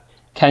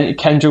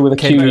 Kendra with a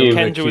QU.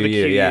 Kendra with a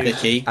QU. yeah.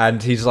 Vicky.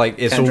 And he's like,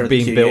 it's Kendra all with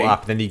the being built QU.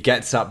 up, and then he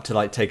gets up to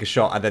like take a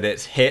shot, and then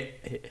it's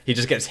hit. He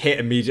just gets hit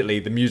immediately.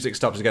 The music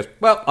stops. And he goes,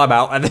 "Well, I'm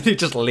out," and then he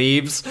just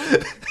leaves.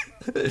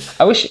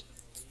 I wish.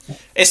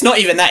 It's not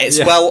even that. It's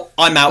Yeah. well,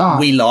 I'm out. Ah.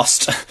 We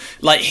lost.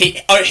 Like he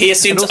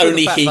assumes And also the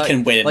only fact, he like-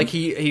 can win. Like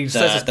he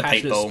says his the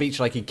passionate paintball. speech,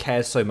 like he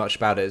cares so much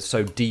about it. It's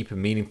so deep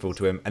and meaningful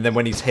to him. And then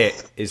when he's hit,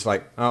 he's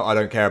like, "Oh, I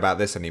don't care about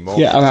this anymore."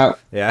 Yeah, I'm out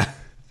yeah,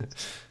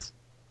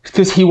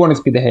 because he wanted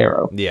to be the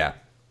hero. yeah.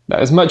 That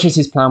as much as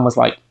his plan was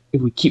like,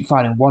 if we keep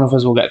fighting, one of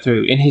us will get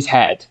through. In his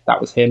head, that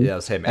was him. Yeah,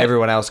 that's him.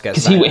 Everyone else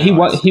gets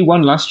Because he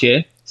won last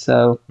year,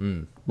 so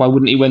why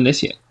wouldn't he win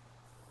this year?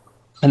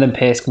 And then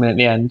Pierce coming in at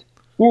the end.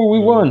 Oh, we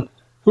won.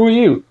 Who are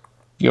you?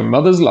 your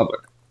mother's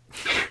lover.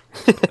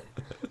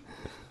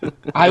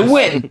 I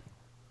win,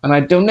 and I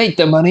donate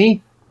the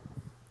money,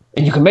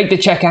 and you can make the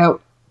check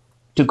out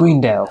to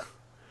Greendale.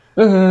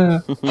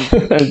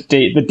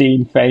 The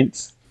Dean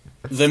faints.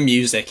 The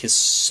music is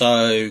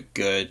so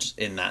good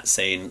in that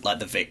scene. Like,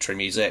 the victory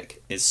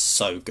music is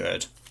so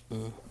good.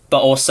 But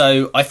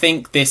also, I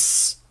think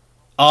this,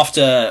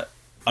 after,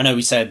 I know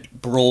we said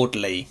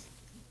broadly,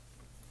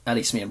 at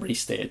least me and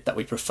Reese did, that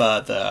we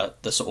prefer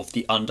the sort of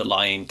the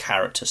underlying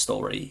character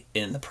story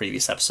in the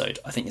previous episode.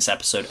 I think this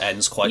episode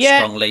ends quite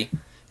strongly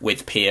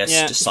with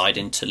Pierce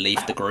deciding to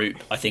leave the group.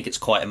 I think it's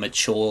quite a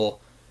mature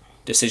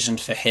decision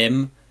for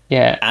him.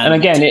 Yeah, and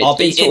again, it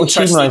sort of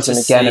humanises him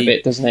again a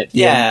bit, doesn't it?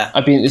 Yeah.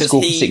 I've been at this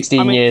school for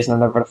 16 years and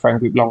I've never had a friend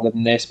group longer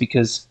than this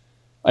because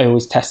I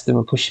always test them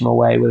and push them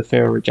away with a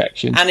fear of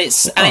rejection. And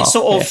it's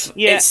sort of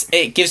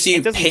it gives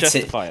you pity.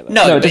 Justify it,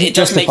 no, it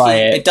does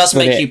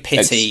make you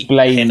pity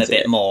him a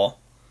bit more.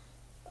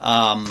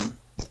 And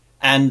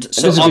so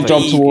it does a good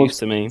job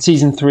towards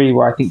season 3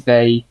 where I think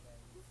they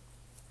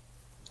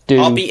do.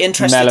 I'll be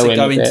interested to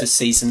go into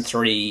season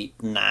 3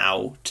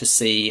 now to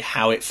see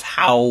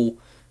how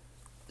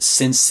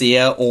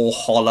sincere or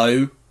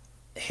hollow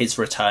his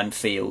return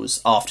feels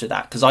after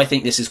that, because I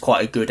think this is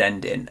quite a good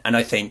ending, and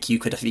I think you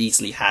could have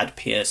easily had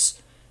Pierce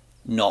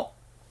not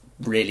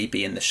really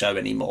be in the show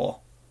anymore,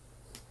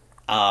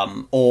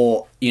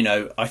 or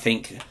I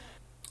think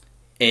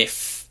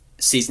if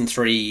season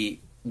 3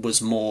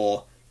 was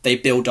more, they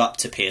build up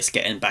to Pierce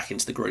getting back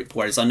into the group,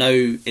 whereas I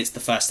know it's the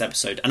first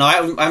episode and I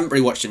haven't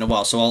rewatched it in a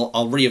while, so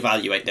I'll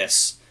reevaluate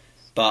this,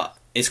 but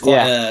it's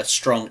quite a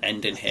strong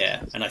ending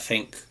here, and I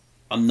think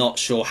I'm not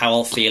sure how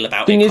I'll feel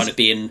about it kind of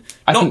being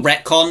not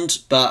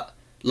retconned, but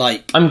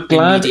like I'm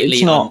glad immediately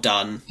it's not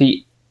undone.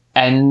 The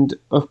end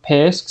of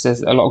Pierce, because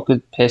there's a lot of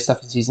good Pierce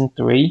stuff in season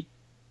 3.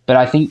 But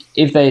I think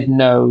if they'd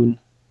known,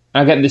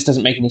 and again, this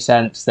doesn't make any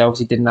sense. They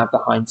obviously didn't have the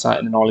hindsight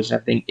and the knowledge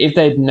and everything. If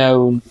they'd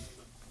known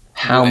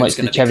how much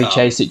the Chevy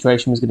Chase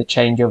situation was going to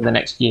change over the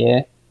next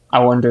year,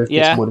 I wonder if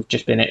this would have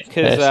just been it.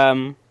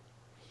 Because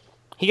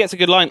he gets a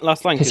good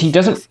last line. Because he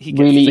doesn't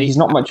he's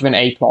not much of an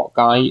A-plot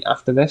guy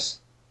after this.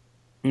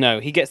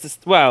 No, he gets this.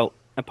 Well,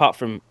 apart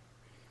from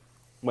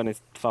when his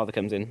father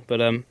comes in,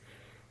 but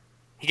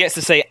he gets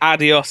to say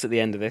adios at the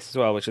end of this as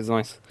well, which is a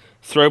nice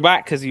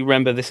throwback because you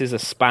remember this is a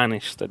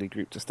Spanish study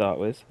group to start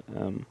with.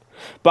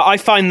 But I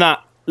find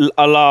that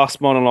a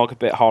last monologue a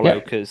bit hollow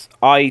because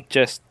I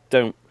just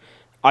don't.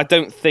 I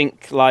don't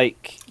think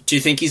like. Do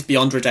you think he's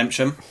beyond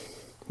redemption?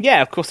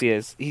 Yeah, of course he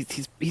is.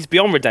 He's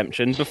beyond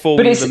redemption before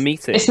we even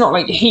meet him. It's not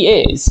like he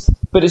is,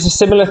 but it's a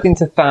similar thing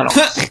to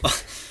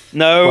Thanos.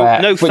 No,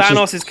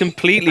 Thanos is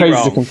completely crazy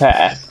wrong. To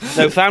compare.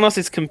 No, Thanos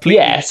is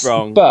completely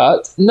wrong.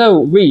 But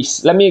no,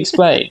 Reese, let me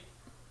explain.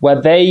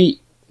 Where they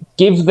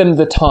give them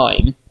the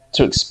time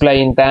to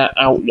explain their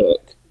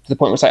outlook to the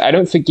point where it's like, I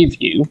don't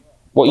forgive you.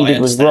 What you did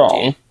was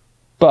wrong,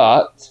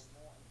 but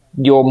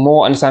you're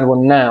more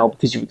understandable now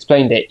because you've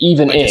explained it.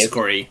 Even if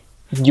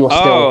you're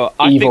still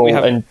evil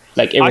and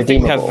like irredeemable. I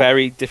think we have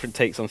very different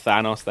takes on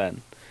Thanos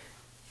then.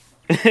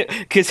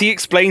 Because he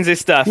explains this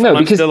stuff, and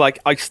I'm still like,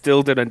 I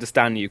still don't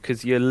understand you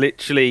because you're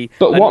literally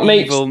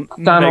evil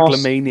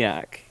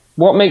megalomaniac.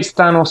 What makes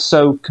Thanos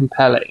so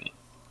compelling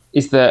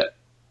is that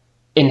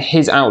in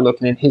his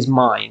outlook and in his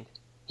mind,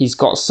 he's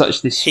got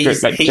such this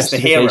strict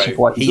justification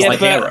for why he's the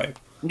hero.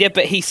 Yeah,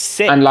 but he's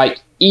sick. And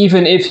like,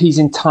 even if he's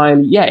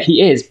entirely,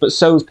 he is, but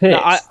so is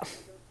Pierce.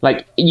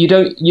 Like,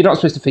 you're not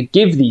supposed to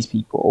forgive these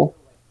people.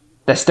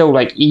 They're still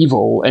like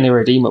evil and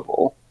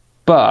irredeemable,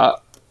 but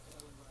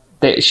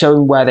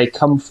showing where they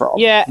come from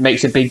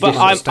makes a big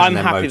difference. I'm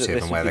happy that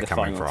this will be the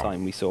final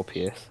time we saw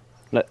Pierce.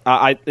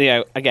 I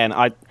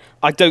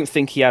don't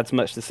think he adds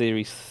much to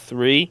Series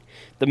 3.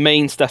 The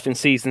main stuff in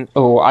season...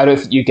 Oh, I don't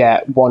think you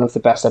get one of the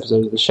best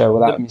episodes of the show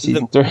without him in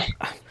season 3.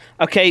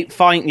 Okay,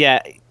 fine,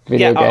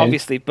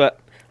 obviously, but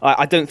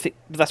I don't think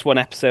that's one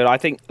episode. I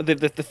think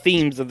the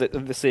themes of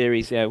the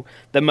series, they're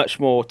much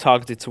more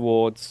targeted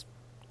towards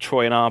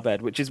Troy and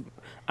Abed, which is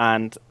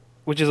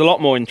a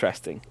lot more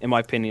interesting, in my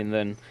opinion,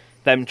 than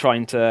them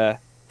trying to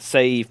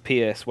save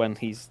Pierce when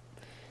he's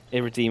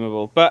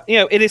irredeemable. But,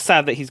 it is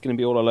sad that he's going to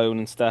be all alone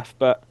and stuff,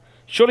 but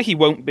surely he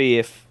won't be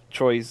if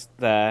Troy's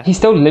there. He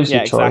still lives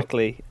with Troy. Yeah,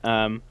 exactly.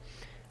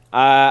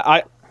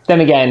 Then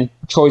again,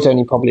 Troy's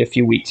only probably a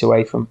few weeks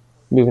away from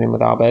moving in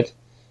with Abed.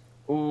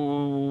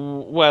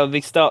 Well, they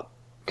start...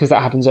 Because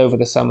that happens over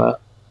the summer.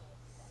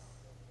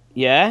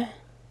 Yeah?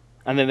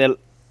 And then they'll...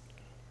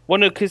 Well,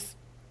 no, because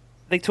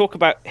they talk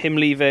about him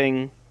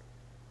leaving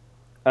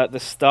at the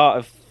start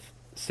of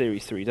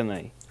Series 3, don't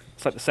they?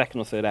 It's like the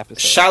second or third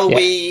episode. Shall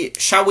we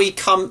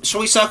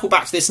circle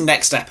back to this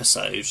next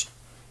episode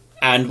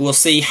and we'll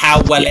see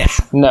how well it...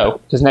 No,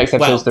 because next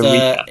episode is the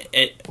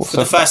recap. For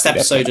the first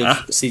episode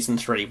of season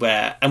 3,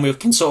 and we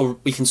can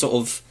sort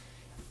of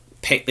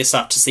pick this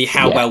up to see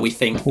how well we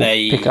think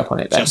they pick up on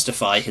it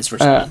justify his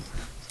return.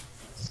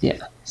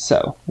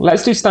 So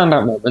let's do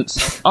standout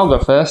moments. I'll go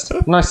first.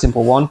 Nice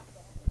simple one.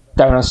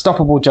 They're an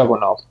unstoppable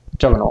juggernaut.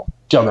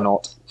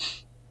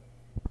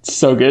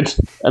 So good.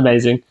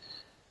 Amazing.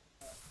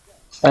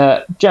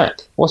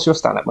 Jack, what's your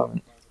stand-up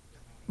moment?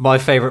 My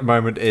favourite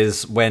moment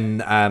is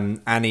when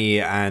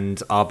Annie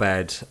and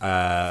Abed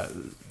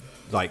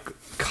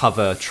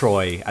cover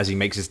Troy as he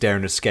makes his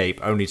daring escape,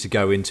 only to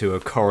go into a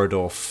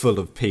corridor full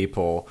of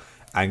people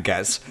and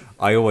gets,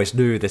 I always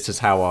knew this is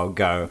how I'll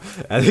go,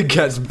 and it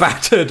gets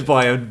battered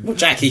by a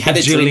Jack, he had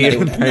his dream bajillion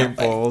nailed that way.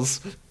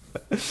 paintballs.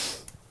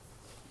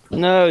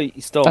 No,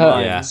 you stole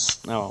mine. yeah.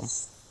 Oh.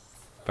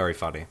 Very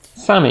funny.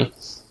 Sammy,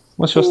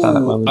 what's your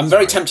stand-up moment? I'm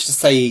very tempted to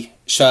say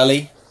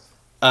Shirley,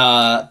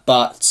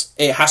 but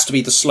it has to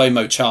be the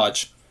slow-mo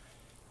charge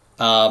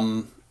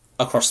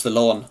across the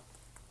lawn.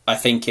 I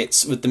think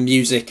it's with the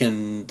music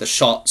and the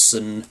shots,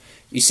 and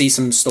you see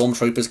some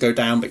stormtroopers go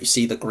down, but you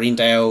see the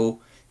Greendale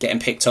getting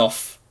picked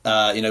off,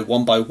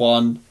 one by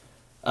one.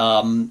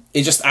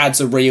 It just adds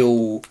a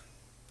real,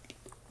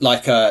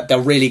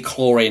 they're really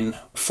clawing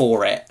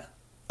for it,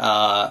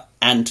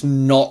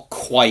 and not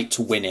quite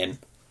winning.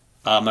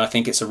 And I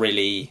think it's a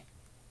really,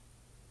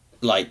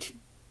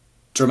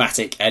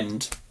 dramatic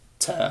end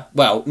to,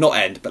 well, not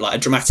end, but a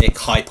dramatic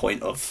high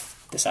point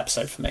of this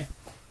episode for me.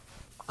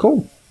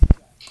 Cool.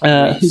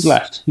 Who's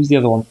left? Who's the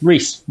other one?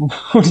 Reese.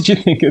 What did you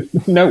think of?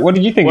 What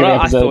did you think of the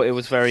I episode? thought it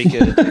was very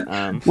good.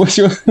 What's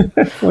your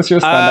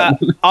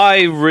stand-up moment?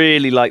 I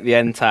really like the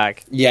end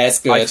tag. Yeah, it's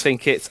good. I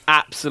think it's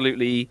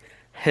absolutely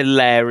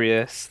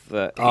hilarious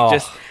that he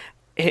just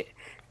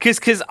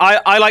because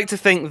I like to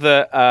think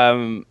that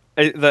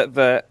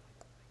that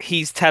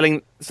he's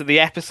telling, so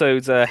the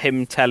episodes are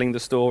him telling the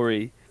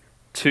story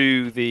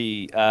to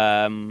the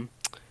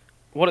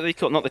what are they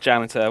called? Not the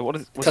janitor.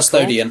 What's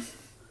Custodian.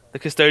 The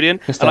custodian.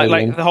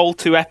 Custodian. And, the whole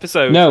 2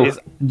 episodes. No,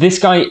 this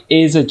guy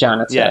is a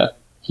janitor. Yeah.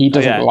 He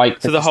doesn't like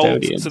the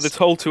custodians. So the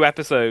whole 2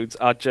 episodes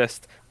are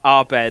just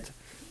Abed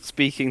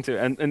speaking to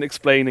and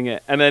explaining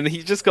it, and then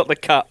he's just got the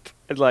cup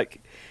and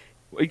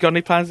you got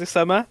any plans this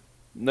summer?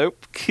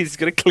 Nope. He's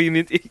gonna clean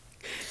it.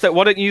 So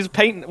why don't you use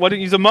paint? Why don't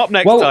you use a mop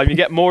next time? You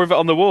get more of it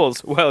on the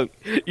walls. Well,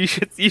 you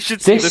should see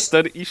the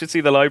study. You should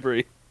see the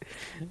library.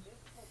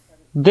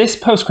 This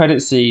post-credit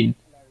scene,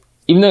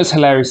 even though it's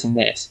hilarious in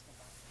this,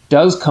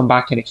 does come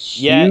back in a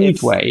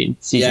huge way in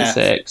season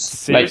 6.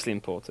 Seriously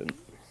important.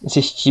 It's a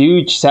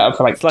huge setup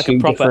for it's like 2 a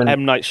proper different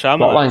M. Night Shyamalan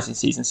plot lines in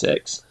season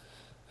 6.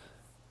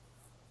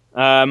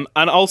 And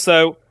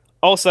also,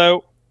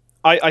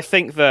 I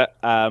think that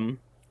I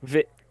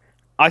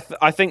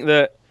think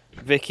that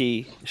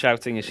Vicky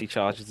shouting as she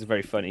charges is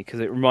very funny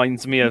because it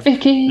reminds me of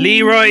Vicky!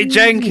 Leroy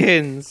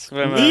Jenkins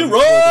from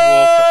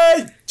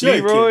Leroy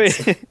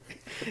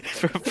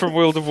from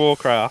World of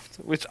Warcraft,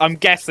 which I'm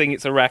guessing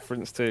it's a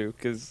reference to,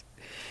 because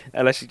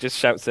unless she just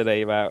shouts her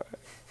name out.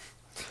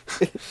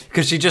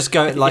 Because she just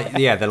go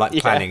they're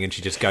planning and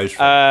she just goes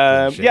for it.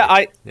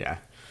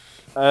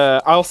 I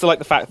also like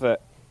the fact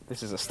that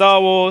this is a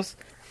Star Wars,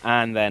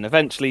 and then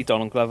eventually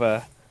Donald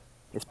Glover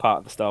is part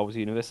of the Star Wars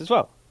universe as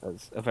well,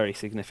 as a very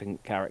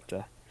significant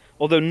character,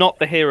 although not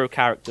the hero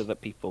character that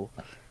people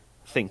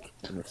think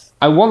in this.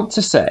 I want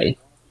to say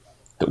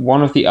that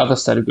one of the other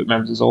study group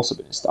members has also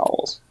been in Star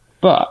Wars,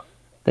 but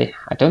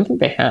I don't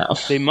think they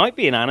have. They might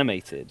be in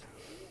animated.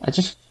 I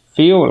just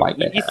feel like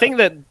they Do you think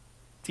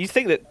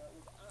that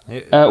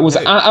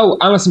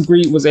Alison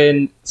Brie was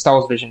in Star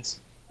Wars Visions.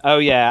 Oh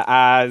yeah,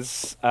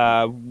 as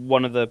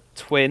one of the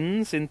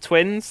twins in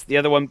Twins, the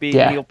other one being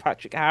Neil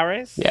Patrick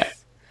Harris. Yeah.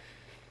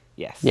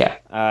 Yes.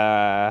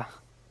 Yeah.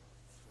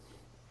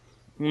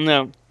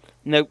 No.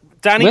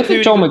 Danny Whether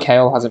Pudi, John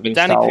McHale hasn't been in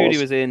Danny Star Pudi Wars.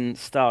 was in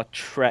Star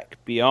Trek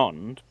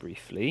Beyond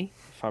briefly,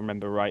 if I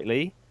remember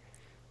rightly.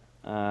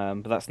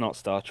 But that's not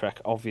Star Trek,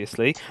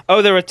 obviously.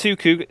 Oh, there are 2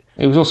 Cougar.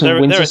 It was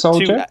also Winter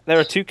Soldier. There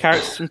are 2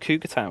 characters from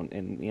Cougar Town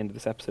in the end of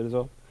this episode as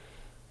well.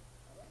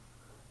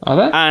 Are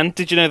there? And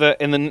did you know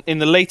that in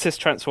the latest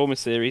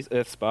Transformers series,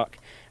 Earthspark,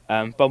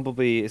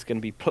 Bumblebee is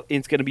going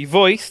to be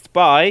voiced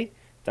by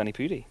Danny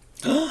Pudi.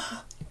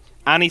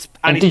 and he's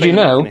did you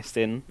know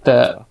in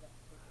that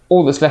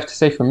all that's left to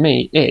say from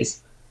me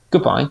is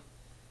goodbye,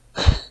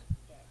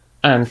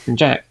 and from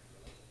Jack.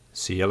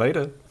 See you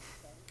later.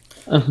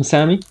 And from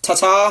Sammy.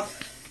 Ta-ta.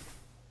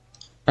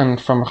 And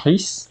from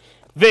Reese.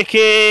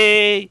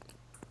 Vicky.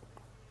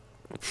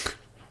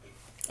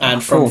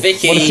 And from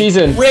Vicky. What a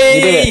season! Reese!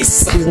 We did it.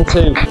 Season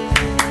 2.